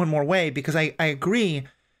on it in one more way, because I agree.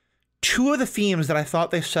 2 of the themes that I thought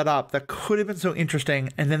they set up that could have been so interesting,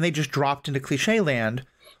 and then they just dropped into cliche land.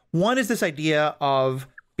 One is this idea of,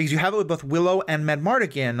 because you have it with both Willow and Med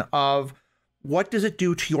Mardigan, of what does it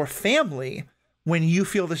do to your family when you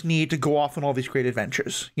feel this need to go off on all these great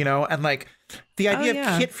adventures, and like the idea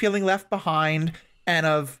of Kit feeling left behind and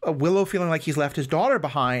of Willow feeling like he's left his daughter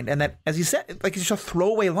behind. And that, as he said, like it's just a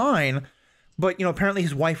throwaway line, but apparently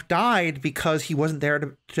his wife died because he wasn't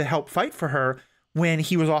there to help fight for her when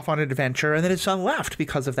he was off on an adventure. And then his son left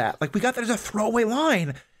because of that. Like we got that as a throwaway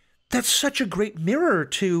line. That's such a great mirror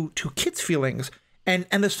to Kit's feelings and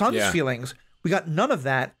the son's feelings. We got none of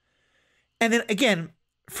that. And then again,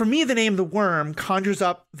 for me, the name The Worm conjures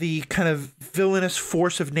up the kind of villainous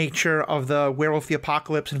force of nature of the Werewolf the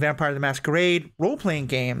Apocalypse and Vampire the Masquerade role-playing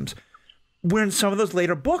games, where in some of those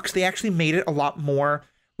later books, they actually made it a lot more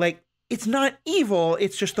like, it's not evil,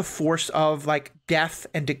 it's just the force of like death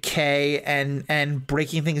and decay and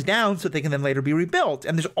breaking things down so they can then later be rebuilt.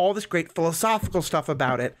 And there's all this great philosophical stuff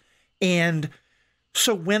about it. And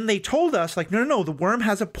so when they told us like, no, the worm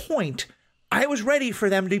has a point, I was ready for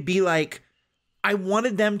them to be like, I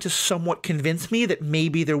wanted them to somewhat convince me that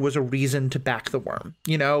maybe there was a reason to back the worm,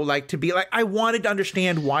 like to be like, I wanted to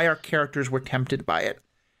understand why our characters were tempted by it.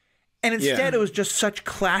 And instead it was just such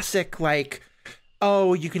classic, like,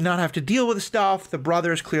 oh, you cannot have to deal with stuff. The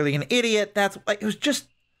brother is clearly an idiot. That's like, it was just,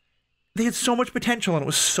 they had so much potential and it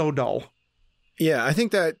was so dull. Yeah, I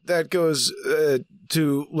think that goes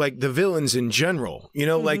to like the villains in general. You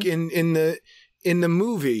know, like in the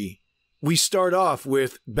movie, we start off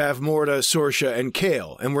with Bavmorda, Sorsha, and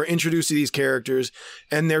Kale, and we're introduced to these characters,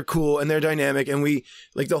 and they're cool and they're dynamic, and we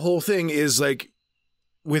like the whole thing is like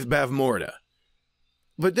with Bavmorda.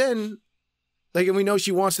 But then, like, and we know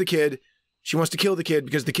she wants the kid. She wants to kill the kid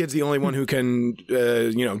because the kid's the only one who can,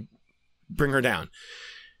 bring her down.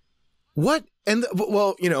 What? And,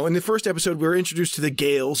 well, you know, in the first episode, we were introduced to the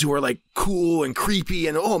Gales, who are, like, cool and creepy,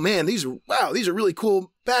 and, oh, man, these are really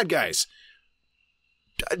cool bad guys.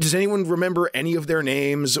 Does anyone remember any of their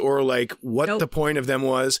names or, like, what the point of them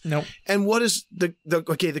was? Nope. And what is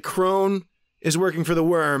the crone is working for the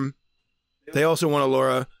worm. They also want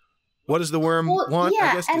Allura. What does the worm want?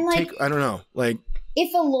 Yeah, I guess and I don't know. Like,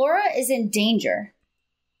 if Allura is in danger,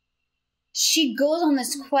 she goes on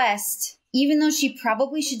this quest, even though she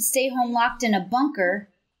probably should stay home locked in a bunker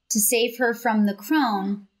to save her from the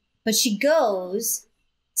crone, but she goes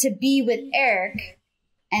to be with Eric,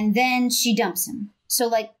 and then she dumps him. So,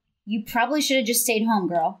 like, you probably should have just stayed home,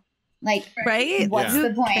 girl. Like, right? What's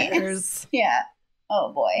the point? Yeah.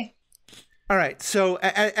 Oh, boy. All right, so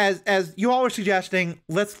as you all were suggesting,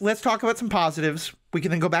 let's talk about some positives. We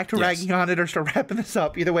can then go back to ragging on it or start wrapping this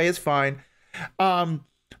up. Either way is fine.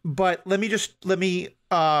 But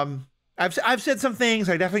I've said some things.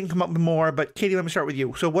 I definitely can come up with more. But Katie, let me start with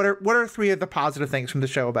you. So what are three of the positive things from the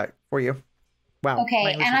show about for you? Wow.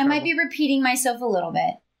 Okay, and I might be repeating myself a little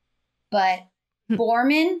bit, but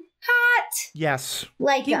Borman, hot. Yes,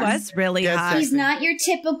 like he was really hot. He's not your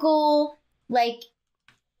typical like.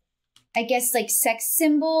 I guess like sex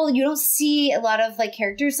symbol. You don't see a lot of like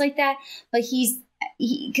characters like that, but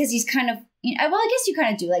because he's kind of, well, I guess you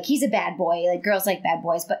kind of do. Like he's a bad boy. Like girls like bad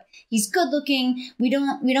boys, but he's good looking. We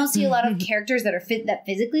don't see a lot of characters that are that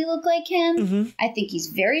physically look like him. I think he's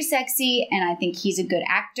very sexy, and I think he's a good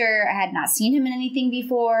actor. I had not seen him in anything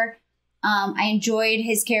before. I enjoyed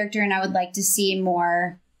his character, and I would like to see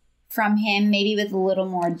more from him, maybe with a little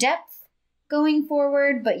more depth going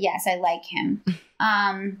forward. But yes, I like him.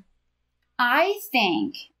 I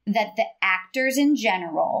think that the actors in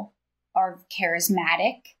general are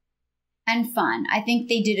charismatic and fun. I think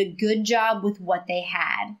they did a good job with what they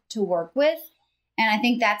had to work with. And I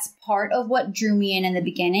think that's part of what drew me in the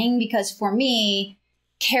beginning, because for me,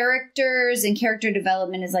 characters and character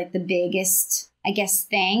development is like the biggest, I guess,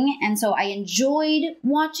 thing. And so I enjoyed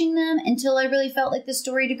watching them until I really felt like the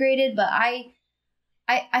story degraded. But I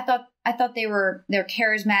thought they're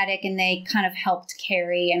charismatic, and they kind of helped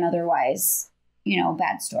carry an otherwise,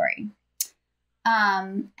 bad story.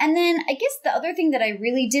 And then I guess the other thing that I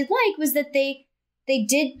really did like was that they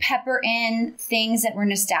did pepper in things that were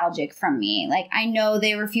nostalgic from me. Like I know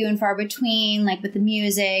they were few and far between, like with the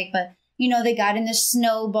music, but they got in the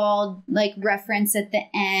snowball like reference at the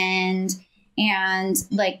end, and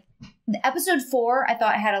like the episode 4, I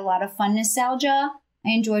thought had a lot of fun nostalgia. I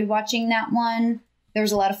enjoyed watching that one. There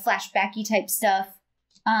was a lot of flashbacky type stuff.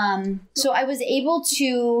 So I was able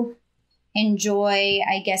to enjoy,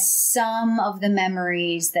 I guess, some of the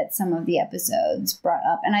memories that some of the episodes brought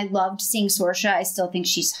up. And I loved seeing Sorsha. I still think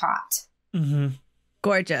she's hot.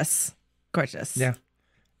 Gorgeous. Yeah.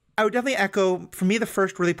 I would definitely echo, for me, the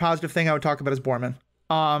first really positive thing I would talk about is Borman.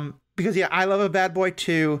 Because, yeah, I love a bad boy,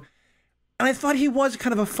 too. And I thought he was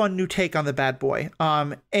kind of a fun new take on the bad boy.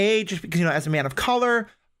 Just because, as a man of color,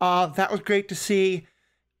 that was great to see.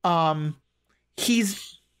 I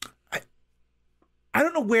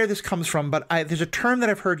don't know where this comes from, but there's a term that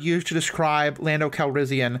I've heard used to describe Lando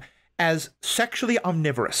Calrissian as sexually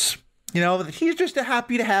omnivorous. That he's just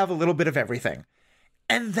happy to have a little bit of everything.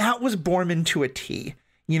 And that was Borman to a T.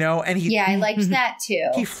 And I liked that too.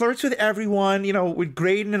 He flirts with everyone, with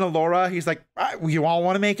Graydon and Allura. He's like, you all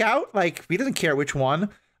want to make out? Like, he doesn't care which one.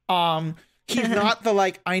 He's not the,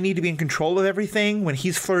 like, I need to be in control of everything. When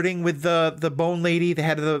he's flirting with the bone lady, the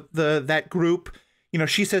head of that group,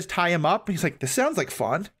 she says, tie him up. And he's like, this sounds like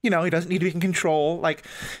fun. He doesn't need to be in control. Like,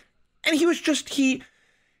 and he was just, he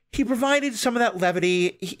provided some of that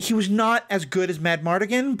levity. He was not as good as Mad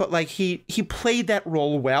Mardigan, but like he played that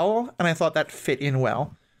role well. And I thought that fit in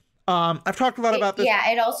well. I've talked a lot about this.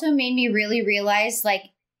 Yeah, it also made me really realize, like,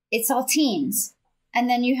 it's all teens. And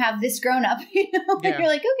then you have this grown up, and you're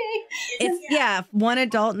like, okay. It's one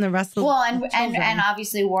adult and the rest of and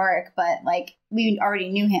obviously Warwick, but like we already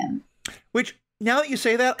knew him. Which, now that you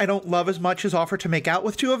say that, I don't love as much as offer to make out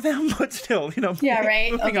with two of them, but still, Yeah,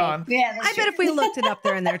 right. Moving on. Yeah, I bet if we looked it up,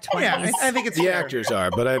 they're in their 20s. Yeah, I think it's the fair. actors are,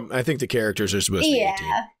 but I think the characters are supposed to be 18.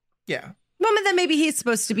 Yeah. Well, but then maybe he's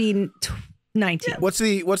supposed to be 19. What's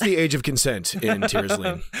the age of consent in Tears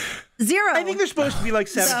Lane? 0. I think they're supposed to be like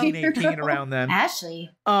 17, 18 around then. Ashley.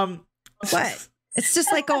 What? It's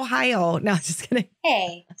just like Ohio. No, just kidding.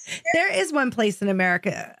 Hey. There is one place in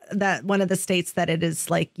America that one of the states that it is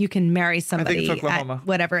like you can marry somebody at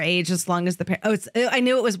whatever age as long as the parents. I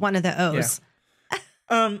knew it was one of the O's.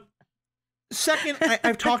 Yeah. Second,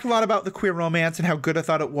 I've talked a lot about the queer romance and how good I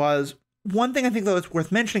thought it was. One thing I think, though, that's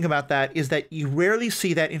worth mentioning about that is that you rarely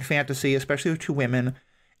see that in fantasy, especially with two women.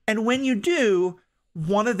 And when you do,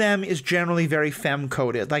 one of them is generally very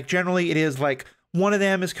femme-coded. Like, generally, it is like one of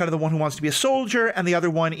them is kind of the one who wants to be a soldier, and the other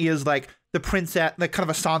one is like the princess, like kind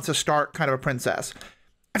of a Sansa Stark kind of a princess.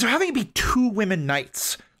 And so having it be two women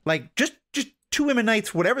knights, like just two women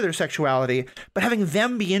knights, whatever their sexuality, but having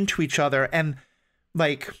them be into each other and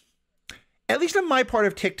like... At least on my part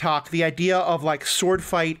of TikTok, the idea of like sword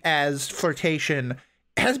fight as flirtation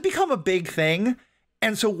has become a big thing.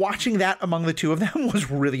 And so watching that among the two of them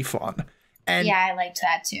was really fun. And yeah, I liked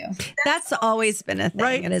that too. That's always been a thing.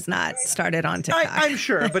 Right? It is not started on TikTok. I'm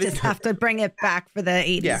sure, but just have to bring it back for the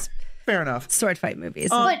 80s. Yeah, fair enough. Sword fight movies.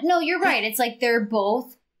 But no, you're right. It's like they're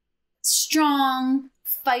both strong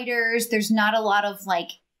fighters. There's not a lot of like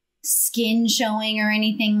skin showing or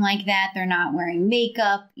anything like that. They're not wearing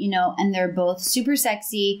makeup, and they're both super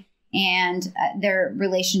sexy, and their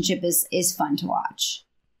relationship is fun to watch.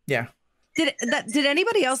 Yeah. Did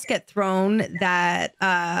anybody else get thrown that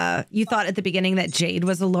you thought at the beginning that Jade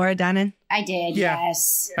was a Laura Dannon? I did. Yeah.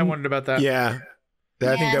 Yes. I wondered about that. Yeah.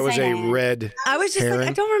 I think that was a red. I was just herring. like,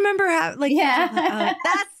 I don't remember how. Like, yeah.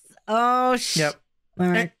 Yep. All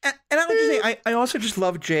right. And I'll just say, I also just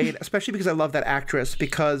love Jade, especially because I love that actress,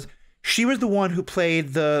 because she was the one who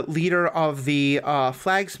played the leader of the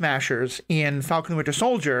Flag Smashers in Falcon and Winter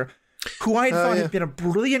Soldier, who I thought had been a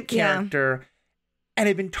brilliant character and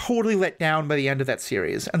had been totally let down by the end of that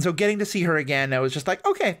series. And so getting to see her again, I was just like,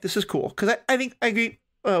 okay, this is cool. Because I think I agree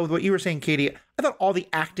with what you were saying, Katie. I thought all the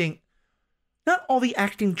acting... Not all the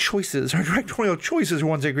acting choices or directorial choices were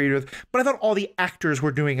ones I agreed with, but I thought all the actors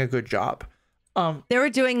were doing a good job. They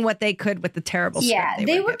were doing what they could with the terrible script. Yeah,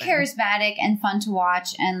 they were charismatic and fun to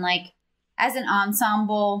watch, and like as an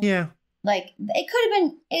ensemble, like it could have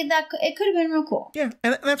been it could have been real cool. Yeah,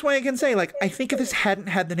 and that's why I can say, like, I think if this hadn't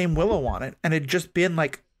had the name Willow on it and it just been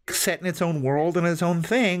like set in its own world and its own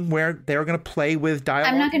thing where they're going to play with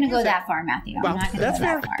dialogue. I'm not going to go that far, Matthew. I'm not going to go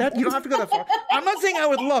that far. You don't have to go that far. I'm not saying I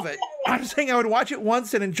would love it. I'm saying I would watch it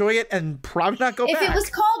once and enjoy it and probably not go back. If it was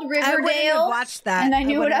called Riverdale, watched that, and I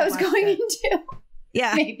knew what I was going into.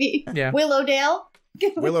 Yeah, maybe. Yeah, Willowdale.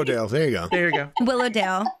 Willowdale. There you go. There you go.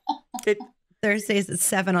 Willowdale. Thursdays at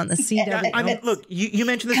 7 on the CW. I mean, look, you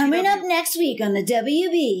mentioned this coming up next week on the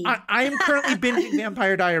WB. I am currently binging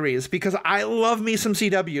Vampire Diaries because I love me some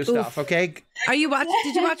CW stuff. Okay, Did you watch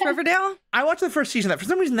Riverdale? I watched the first season of that. For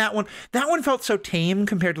some reason, that one felt so tame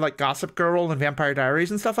compared to like Gossip Girl and Vampire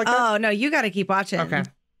Diaries and stuff like that. Oh no, you got to keep watching. Okay.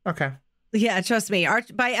 Yeah, trust me.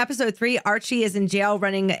 By episode 3, Archie is in jail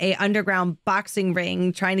running a underground boxing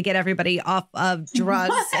ring, trying to get everybody off of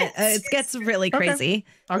drugs. It gets really crazy.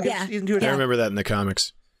 I'll get season 2. I remember that in the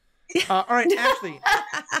comics. All right, Ashley.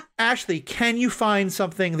 Ashley, can you find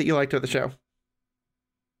something that you liked about the show?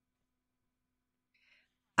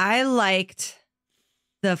 I liked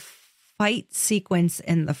the fight sequence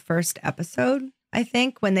in the first episode. I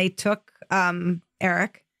think when they took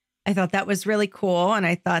Eric. I thought that was really cool. And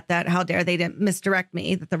I thought that how dare they didn't misdirect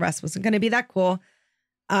me, that the rest wasn't going to be that cool.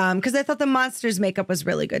 Because I thought the monster's makeup was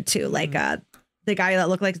really good too. Like the guy that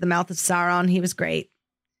looked like the mouth of Sauron, he was great.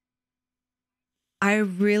 I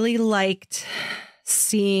really liked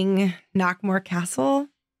seeing Knockmore Castle.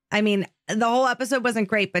 I mean, the whole episode wasn't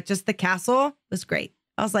great, but just the castle was great.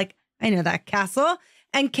 I was like, I know that castle,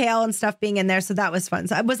 and Kale and stuff being in there. So that was fun.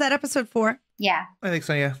 So was that episode 4? Yeah. I think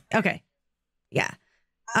so, yeah. Okay. Yeah.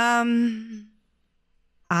 I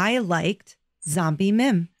liked Zombie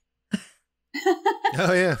Mim.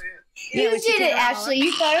 Oh yeah. You did it, Ashley.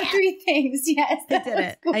 You thought of 3 things. Yes. I did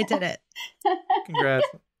it. Cool. I did it. Congrats.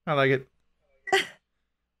 I like it.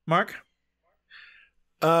 Mark?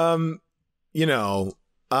 I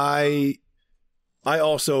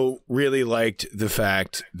also really liked the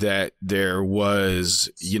fact that there was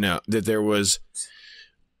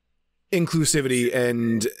inclusivity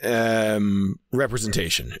and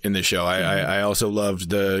representation in the show. I also loved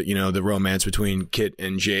the romance between Kit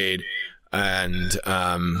and Jade, and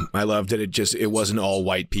I loved that it wasn't all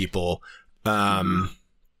white people.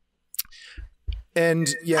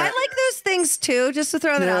 And yeah, I like those things too. Just to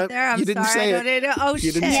throw that out there. I'm you didn't sorry. Say it. Oh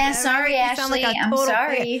shit! Yeah, sorry, Ashley. Like I'm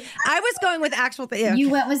sorry. I was going with actual. You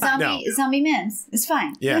went with zombie Mims. It's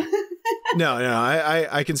fine. Yeah. No.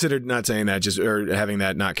 I considered not saying that or having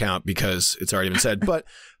that not count because it's already been said. But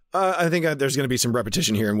I think there's going to be some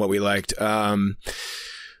repetition here in what we liked.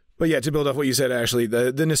 But yeah, to build off what you said, Ashley,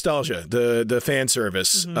 the nostalgia, the fan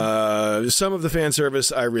service, some of the fan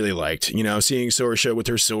service I really liked. You know, seeing Sorsha with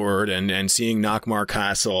her sword and seeing Nockmar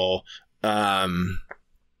Castle. When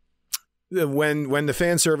the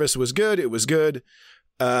fan service was good, it was good.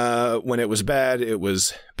 When it was bad, it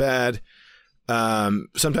was bad.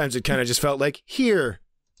 Sometimes it kind of just felt like, here,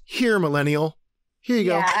 millennial. Here you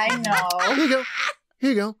go. Yeah, I know. Here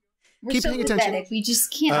you go. We're Keep so paying pathetic. attention. We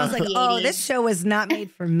just can't. I was like, oh, this show was not made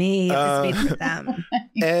for me. It was made for them.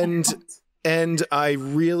 And I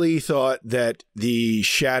really thought that the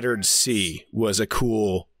Shattered Sea was a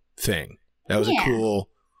cool thing. That was a cool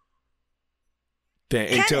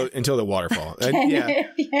thing until the waterfall. Yeah.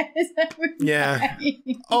 Yeah.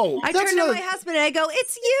 Oh, I turned to my husband and I go,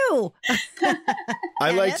 "It's you." I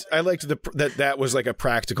liked that was like a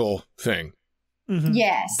practical thing. Mm-hmm.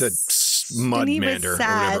 Yes. The mud mander or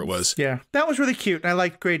whatever it was. Yeah, that was really cute. I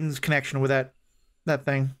liked Graydon's connection with that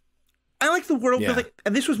thing. I like the world building,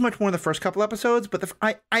 and this was much more in the first couple episodes, but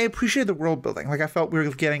I appreciated the world building. Like, I felt we were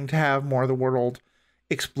getting to have more of the world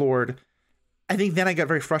explored. I think then I got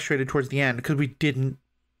very frustrated towards the end because it didn't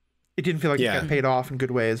feel like it got paid off in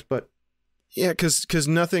good ways. But yeah, because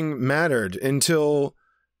nothing mattered until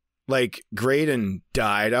like Graydon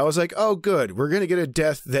died. I was like, oh, good, we're gonna get a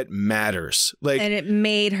death that matters. Like, and it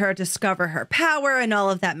made her discover her power, and all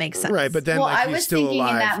of that makes sense, right? But then, well, like, I was he's still thinking in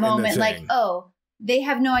alive that moment, like, oh, they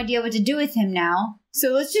have no idea what to do with him now,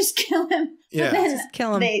 so let's just kill him. Yeah, just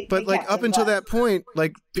kill him. But like up until that point,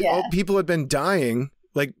 like people had been dying.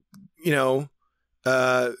 Like, you know,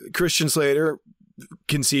 Christian Slater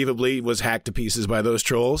conceivably was hacked to pieces by those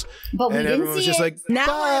trolls, but and everyone was just like, now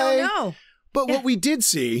bye. I don't know. But what we did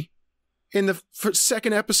see in the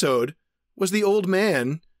second episode was the old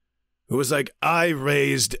man who was like, I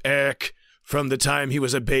raised Eric from the time he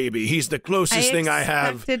was a baby. He's the closest thing I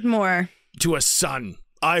have more to a son.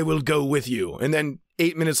 I will go with you. And then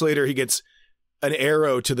 8 minutes later, he gets an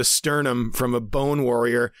arrow to the sternum from a bone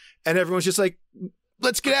warrior. And everyone's just like,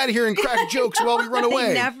 let's get out of here and crack jokes while we run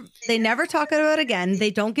away. They never talk about it again.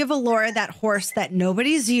 They don't give Allura that horse that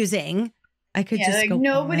nobody's using. I could just go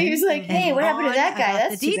nobody was like, hey, what happened to that guy?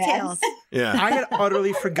 That's the details. Yeah. I had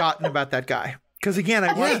utterly forgotten about that guy. Because again,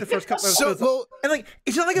 I watched the first couple of episodes. And like,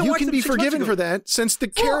 it's not like I you watched can them be 6 months forgiven ago. for that since the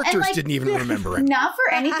characters didn't even remember it. Not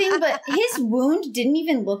for anything, but his wound didn't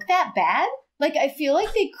even look that bad. Like, I feel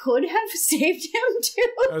like they could have saved him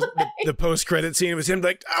too. The post-credit scene was him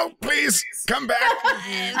like, oh, please, come back.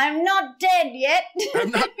 I'm not dead yet.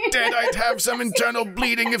 I'm not dead. I'd have some internal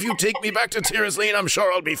bleeding. If you take me back to Tyrosline, I'm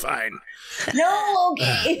sure I'll be fine. No,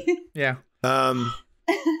 okay. Yeah. All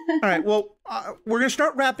right. Well, we're going to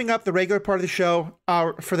start wrapping up the regular part of the show.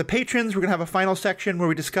 For the patrons, we're going to have a final section where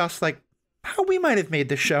we discuss, like, how we might have made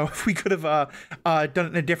this show if we could have done it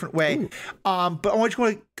in a different way. But I just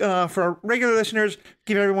want to, for our regular listeners,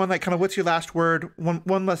 give everyone, like, kind of what's your last word?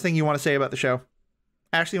 One last thing you want to say about the show.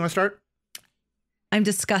 Ashley, you want to start? I'm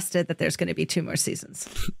disgusted that there's going to be 2 more seasons.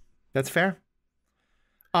 That's fair.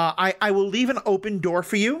 I will leave an open door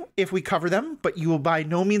for you if we cover them, but you will by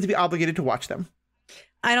no means be obligated to watch them.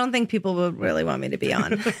 I don't think people would really want me to be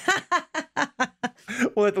on.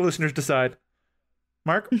 We'll let the listeners decide.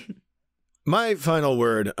 Mark? My final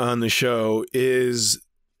word on the show is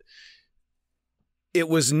it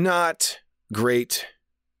was not great,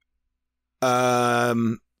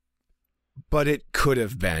 but it could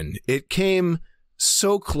have been. It came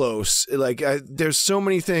so close. Like, there's so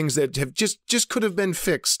many things that have just could have been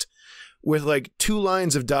fixed with like 2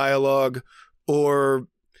 lines of dialogue, or,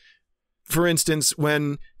 for instance,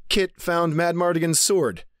 when Kit found Mad Mardigan's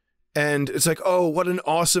sword, and it's like, oh, what an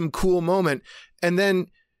awesome, cool moment, and then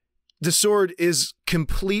the sword is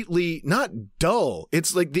completely not dull.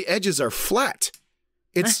 It's like the edges are flat.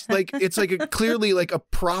 It's like clearly like a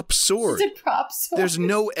prop sword. It's a prop sword. There's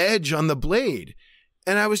no edge on the blade.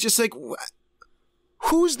 And I was just like,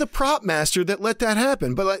 who's the prop master that let that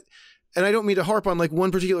happen? But like, and I don't mean to harp on like one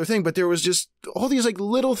particular thing, but there was just all these like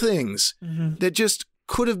little things that just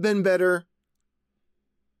could have been better.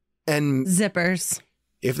 And zippers.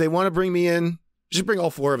 If they want to bring me in, just bring all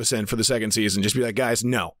 4 of us in for the second season. Just be like, guys,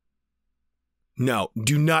 no,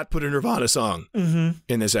 do not put a Nirvana song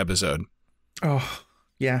in this episode. Oh,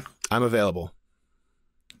 yeah. I'm available.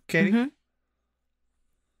 Katie?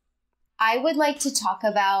 I would like to talk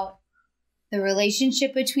about the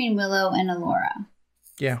relationship between Willow and Allura.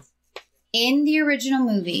 Yeah. In the original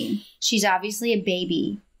movie, she's obviously a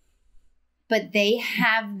baby, but they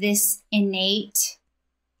have this innate,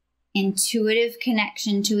 intuitive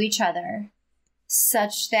connection to each other,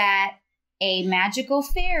 such that a magical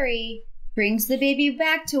fairy brings the baby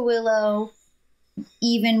back to Willow,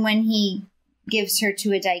 even when he gives her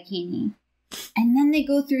to a daikini. And then they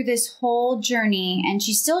go through this whole journey, and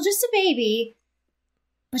she's still just a baby,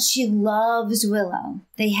 but she loves Willow.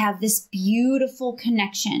 They have this beautiful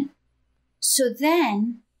connection. So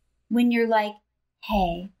then, when you're like,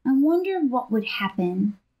 hey, I wonder what would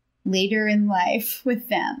happen later in life with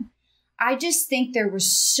them. I just think there was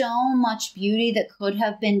so much beauty that could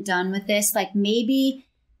have been done with this. Like maybe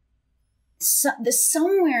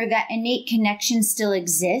somewhere that innate connection still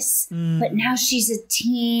exists, but now she's a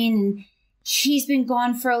teen and he's been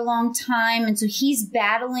gone for a long time. And so he's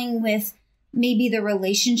battling with maybe the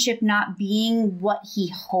relationship not being what he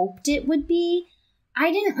hoped it would be.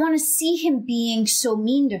 I didn't want to see him being so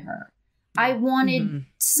mean to her. I wanted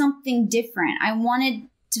something different. I wanted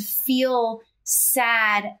to feel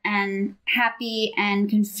sad and happy and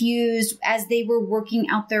confused as they were working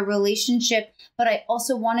out their relationship. But I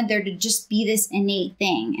also wanted there to just be this innate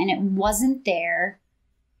thing, and it wasn't there.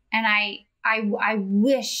 And I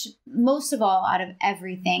wish most of all out of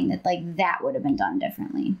everything that like that would have been done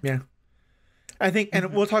differently. Yeah. I think,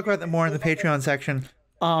 and we'll talk about that more in the Patreon section.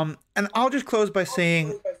 And I'll just close by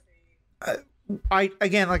saying,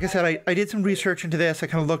 again, like I said, I did some research into this. I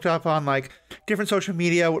kind of looked up on like different social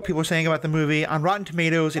media, what people are saying about the movie. On Rotten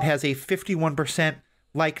Tomatoes, it has a 51%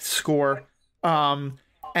 liked score.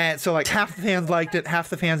 And so like half the fans liked it, half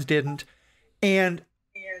the fans didn't. And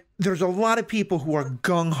there's a lot of people who are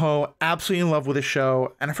gung-ho, absolutely in love with the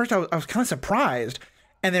show. And at first I was kind of surprised.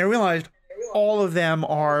 And then I realized all of them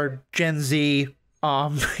are Gen Z,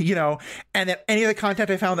 you know, and that any of the content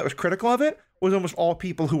I found that was critical of it was almost all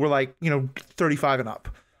people who were like, you know, 35 and up.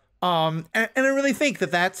 And I really think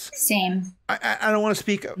that that's... Same. I don't want to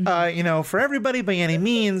speak, you know, for everybody by any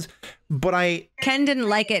means, but Ken didn't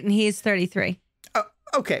like it and he's 33.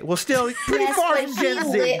 Okay, well, still pretty far from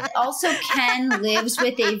Gen Z. Also, Ken lives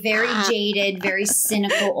with a very jaded, very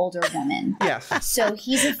cynical older woman. Yes. So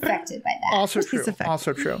he's affected by that. Also true.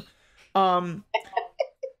 Also true.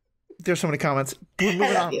 There's so many comments. We're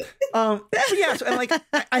moving on. But yeah, so, and like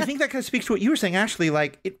I think that kind of speaks to what you were saying, Ashley.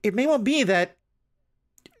 Like it may well be that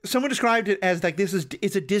someone described it as like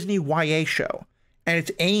it's a Disney YA show, and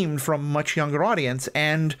it's aimed for a much younger audience.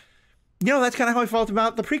 And you know, that's kind of how I felt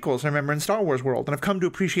about the prequels, I remember, in Star Wars world. And I've come to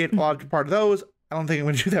appreciate a lot of part of those. I don't think I'm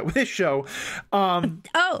going to do that with this show. Oh,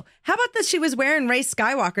 how about that? She was wearing Rey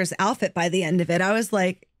Skywalker's outfit by the end of it. I was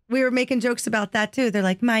like, we were making jokes about that too. They're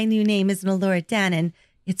like, my new name isn't Allura Dannon.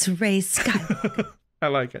 It's Rey Skywalker. I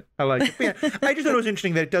like it. But yeah, I just thought it was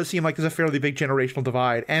interesting that it does seem like there's a fairly big generational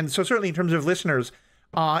divide. And so certainly in terms of listeners,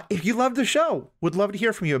 if you love the show, would love to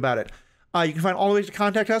hear from you about it. You can find all the ways to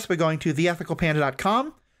contact us by going to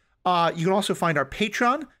theethicalpanda.com. You can also find our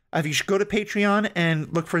Patreon. If you should go to Patreon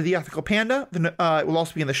and look for The Ethical Panda, then it will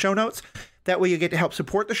also be in the show notes. That way you get to help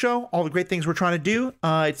support the show, all the great things we're trying to do.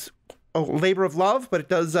 It's a labor of love, but it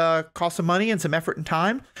does cost some money and some effort and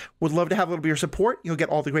time. Would love to have a little bit of your support. You'll get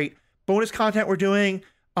all the great bonus content we're doing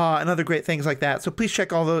and other great things like that. So please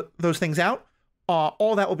check all those things out.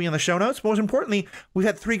 All that will be in the show notes. Most importantly, we've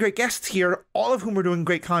had 3 great guests here, all of whom are doing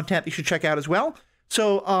great content that you should check out as well.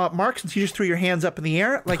 So, Mark, since you just threw your hands up in the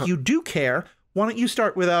air, like you do care, why don't you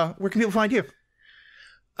start with, where can people find you?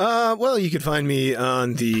 Well, you can find me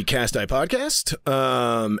on the Cast Eye Podcast,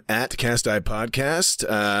 at Cast Eye Podcast,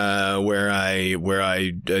 where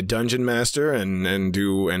I dungeon master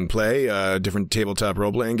and play different tabletop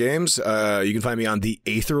role playing games. You can find me on the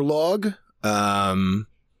Aetherlog.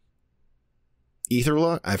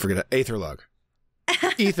 Etherlog? I forget. Aetherlog.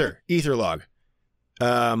 Etherlog.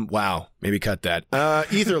 Wow, maybe cut that.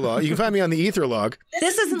 Etherlog. You can find me on the Etherlog.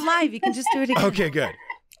 This isn't live. You can just do it again. Okay, good.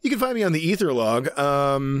 You can find me on the Etherlog,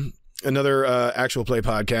 another actual play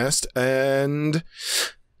podcast, and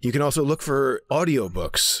you can also look for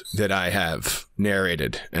audiobooks that I have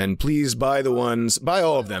narrated. And please buy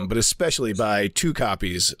all of them, but especially buy 2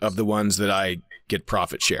 copies of the ones that I get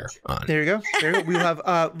profit share on. There you go. We'll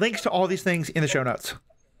have links to all these things in the show notes,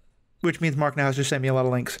 which means Mark now has to send me a lot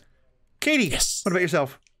of links. Katie, yes. What about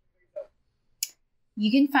yourself?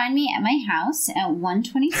 You can find me at my house at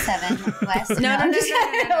 127 West. No.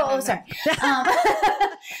 Oh, sorry.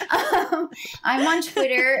 I'm on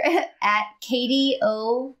Twitter at Katie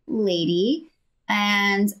O Lady,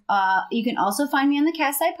 and you can also find me on the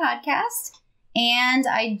Cast Eye Podcast. And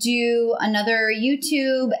I do another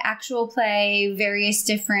YouTube actual play, various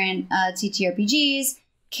different TTRPGs.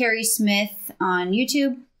 Carrie Smith on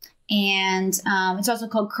YouTube. And it's also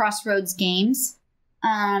called Crossroads Games.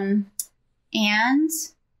 And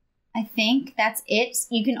I think that's it.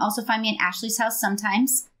 You can also find me at Ashley's house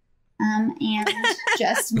sometimes. and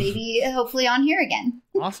just maybe hopefully on here again.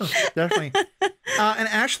 Awesome. Definitely. And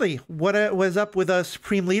Ashley, what was up with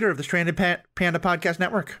Supreme Leader of the Stranded Panda Podcast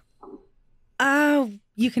Network?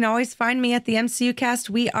 You can always find me at the MCU Cast.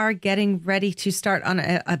 We are getting ready to start on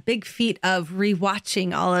a big feat of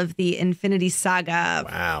rewatching all of the Infinity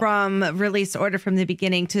Saga from release order from the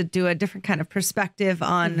beginning to do a different kind of perspective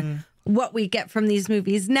on what we get from these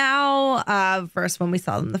movies now versus when we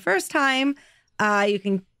saw them the first time. You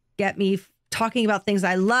can get me talking about things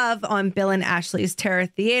I love on Bill and Ashley's Terror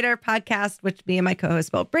Theater podcast, which me and my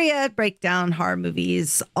co-host Bill Bria break down horror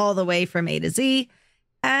movies all the way from A to Z.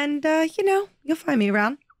 And, you'll find me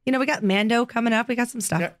around. We got Mando coming up. We got some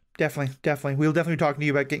stuff. Yeah, definitely. We'll definitely be talking to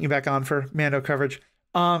you about getting you back on for Mando coverage.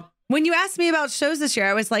 When you asked me about shows this year,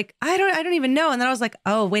 I was like, I don't even know. And then I was like,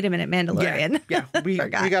 oh, wait a minute, Mandalorian. Yeah, we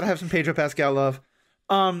got to have some Pedro Pascal love.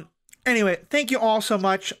 Anyway, thank you all so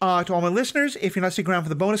much to all my listeners. If you're not sticking around for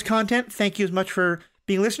the bonus content, thank you as much for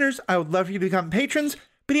being listeners. I would love for you to become patrons.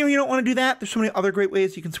 But even if you don't want to do that, there's so many other great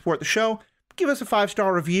ways you can support the show. Give us a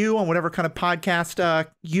 5-star review on whatever kind of podcast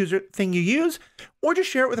user thing you use, or just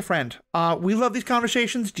share it with a friend. We love these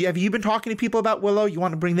conversations. Have you been talking to people about Willow? You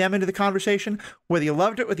want to bring them into the conversation? Whether you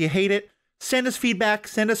loved it, whether you hate it, send us feedback,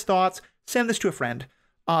 send us thoughts, send this to a friend.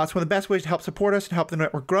 It's one of the best ways to help support us and help the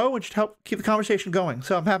network grow and just help keep the conversation going.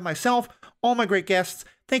 So I'm having myself, all my great guests.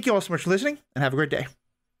 Thank you all so much for listening, and have a great day.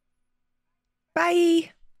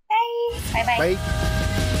 Bye. Bye. Bye-bye. Bye.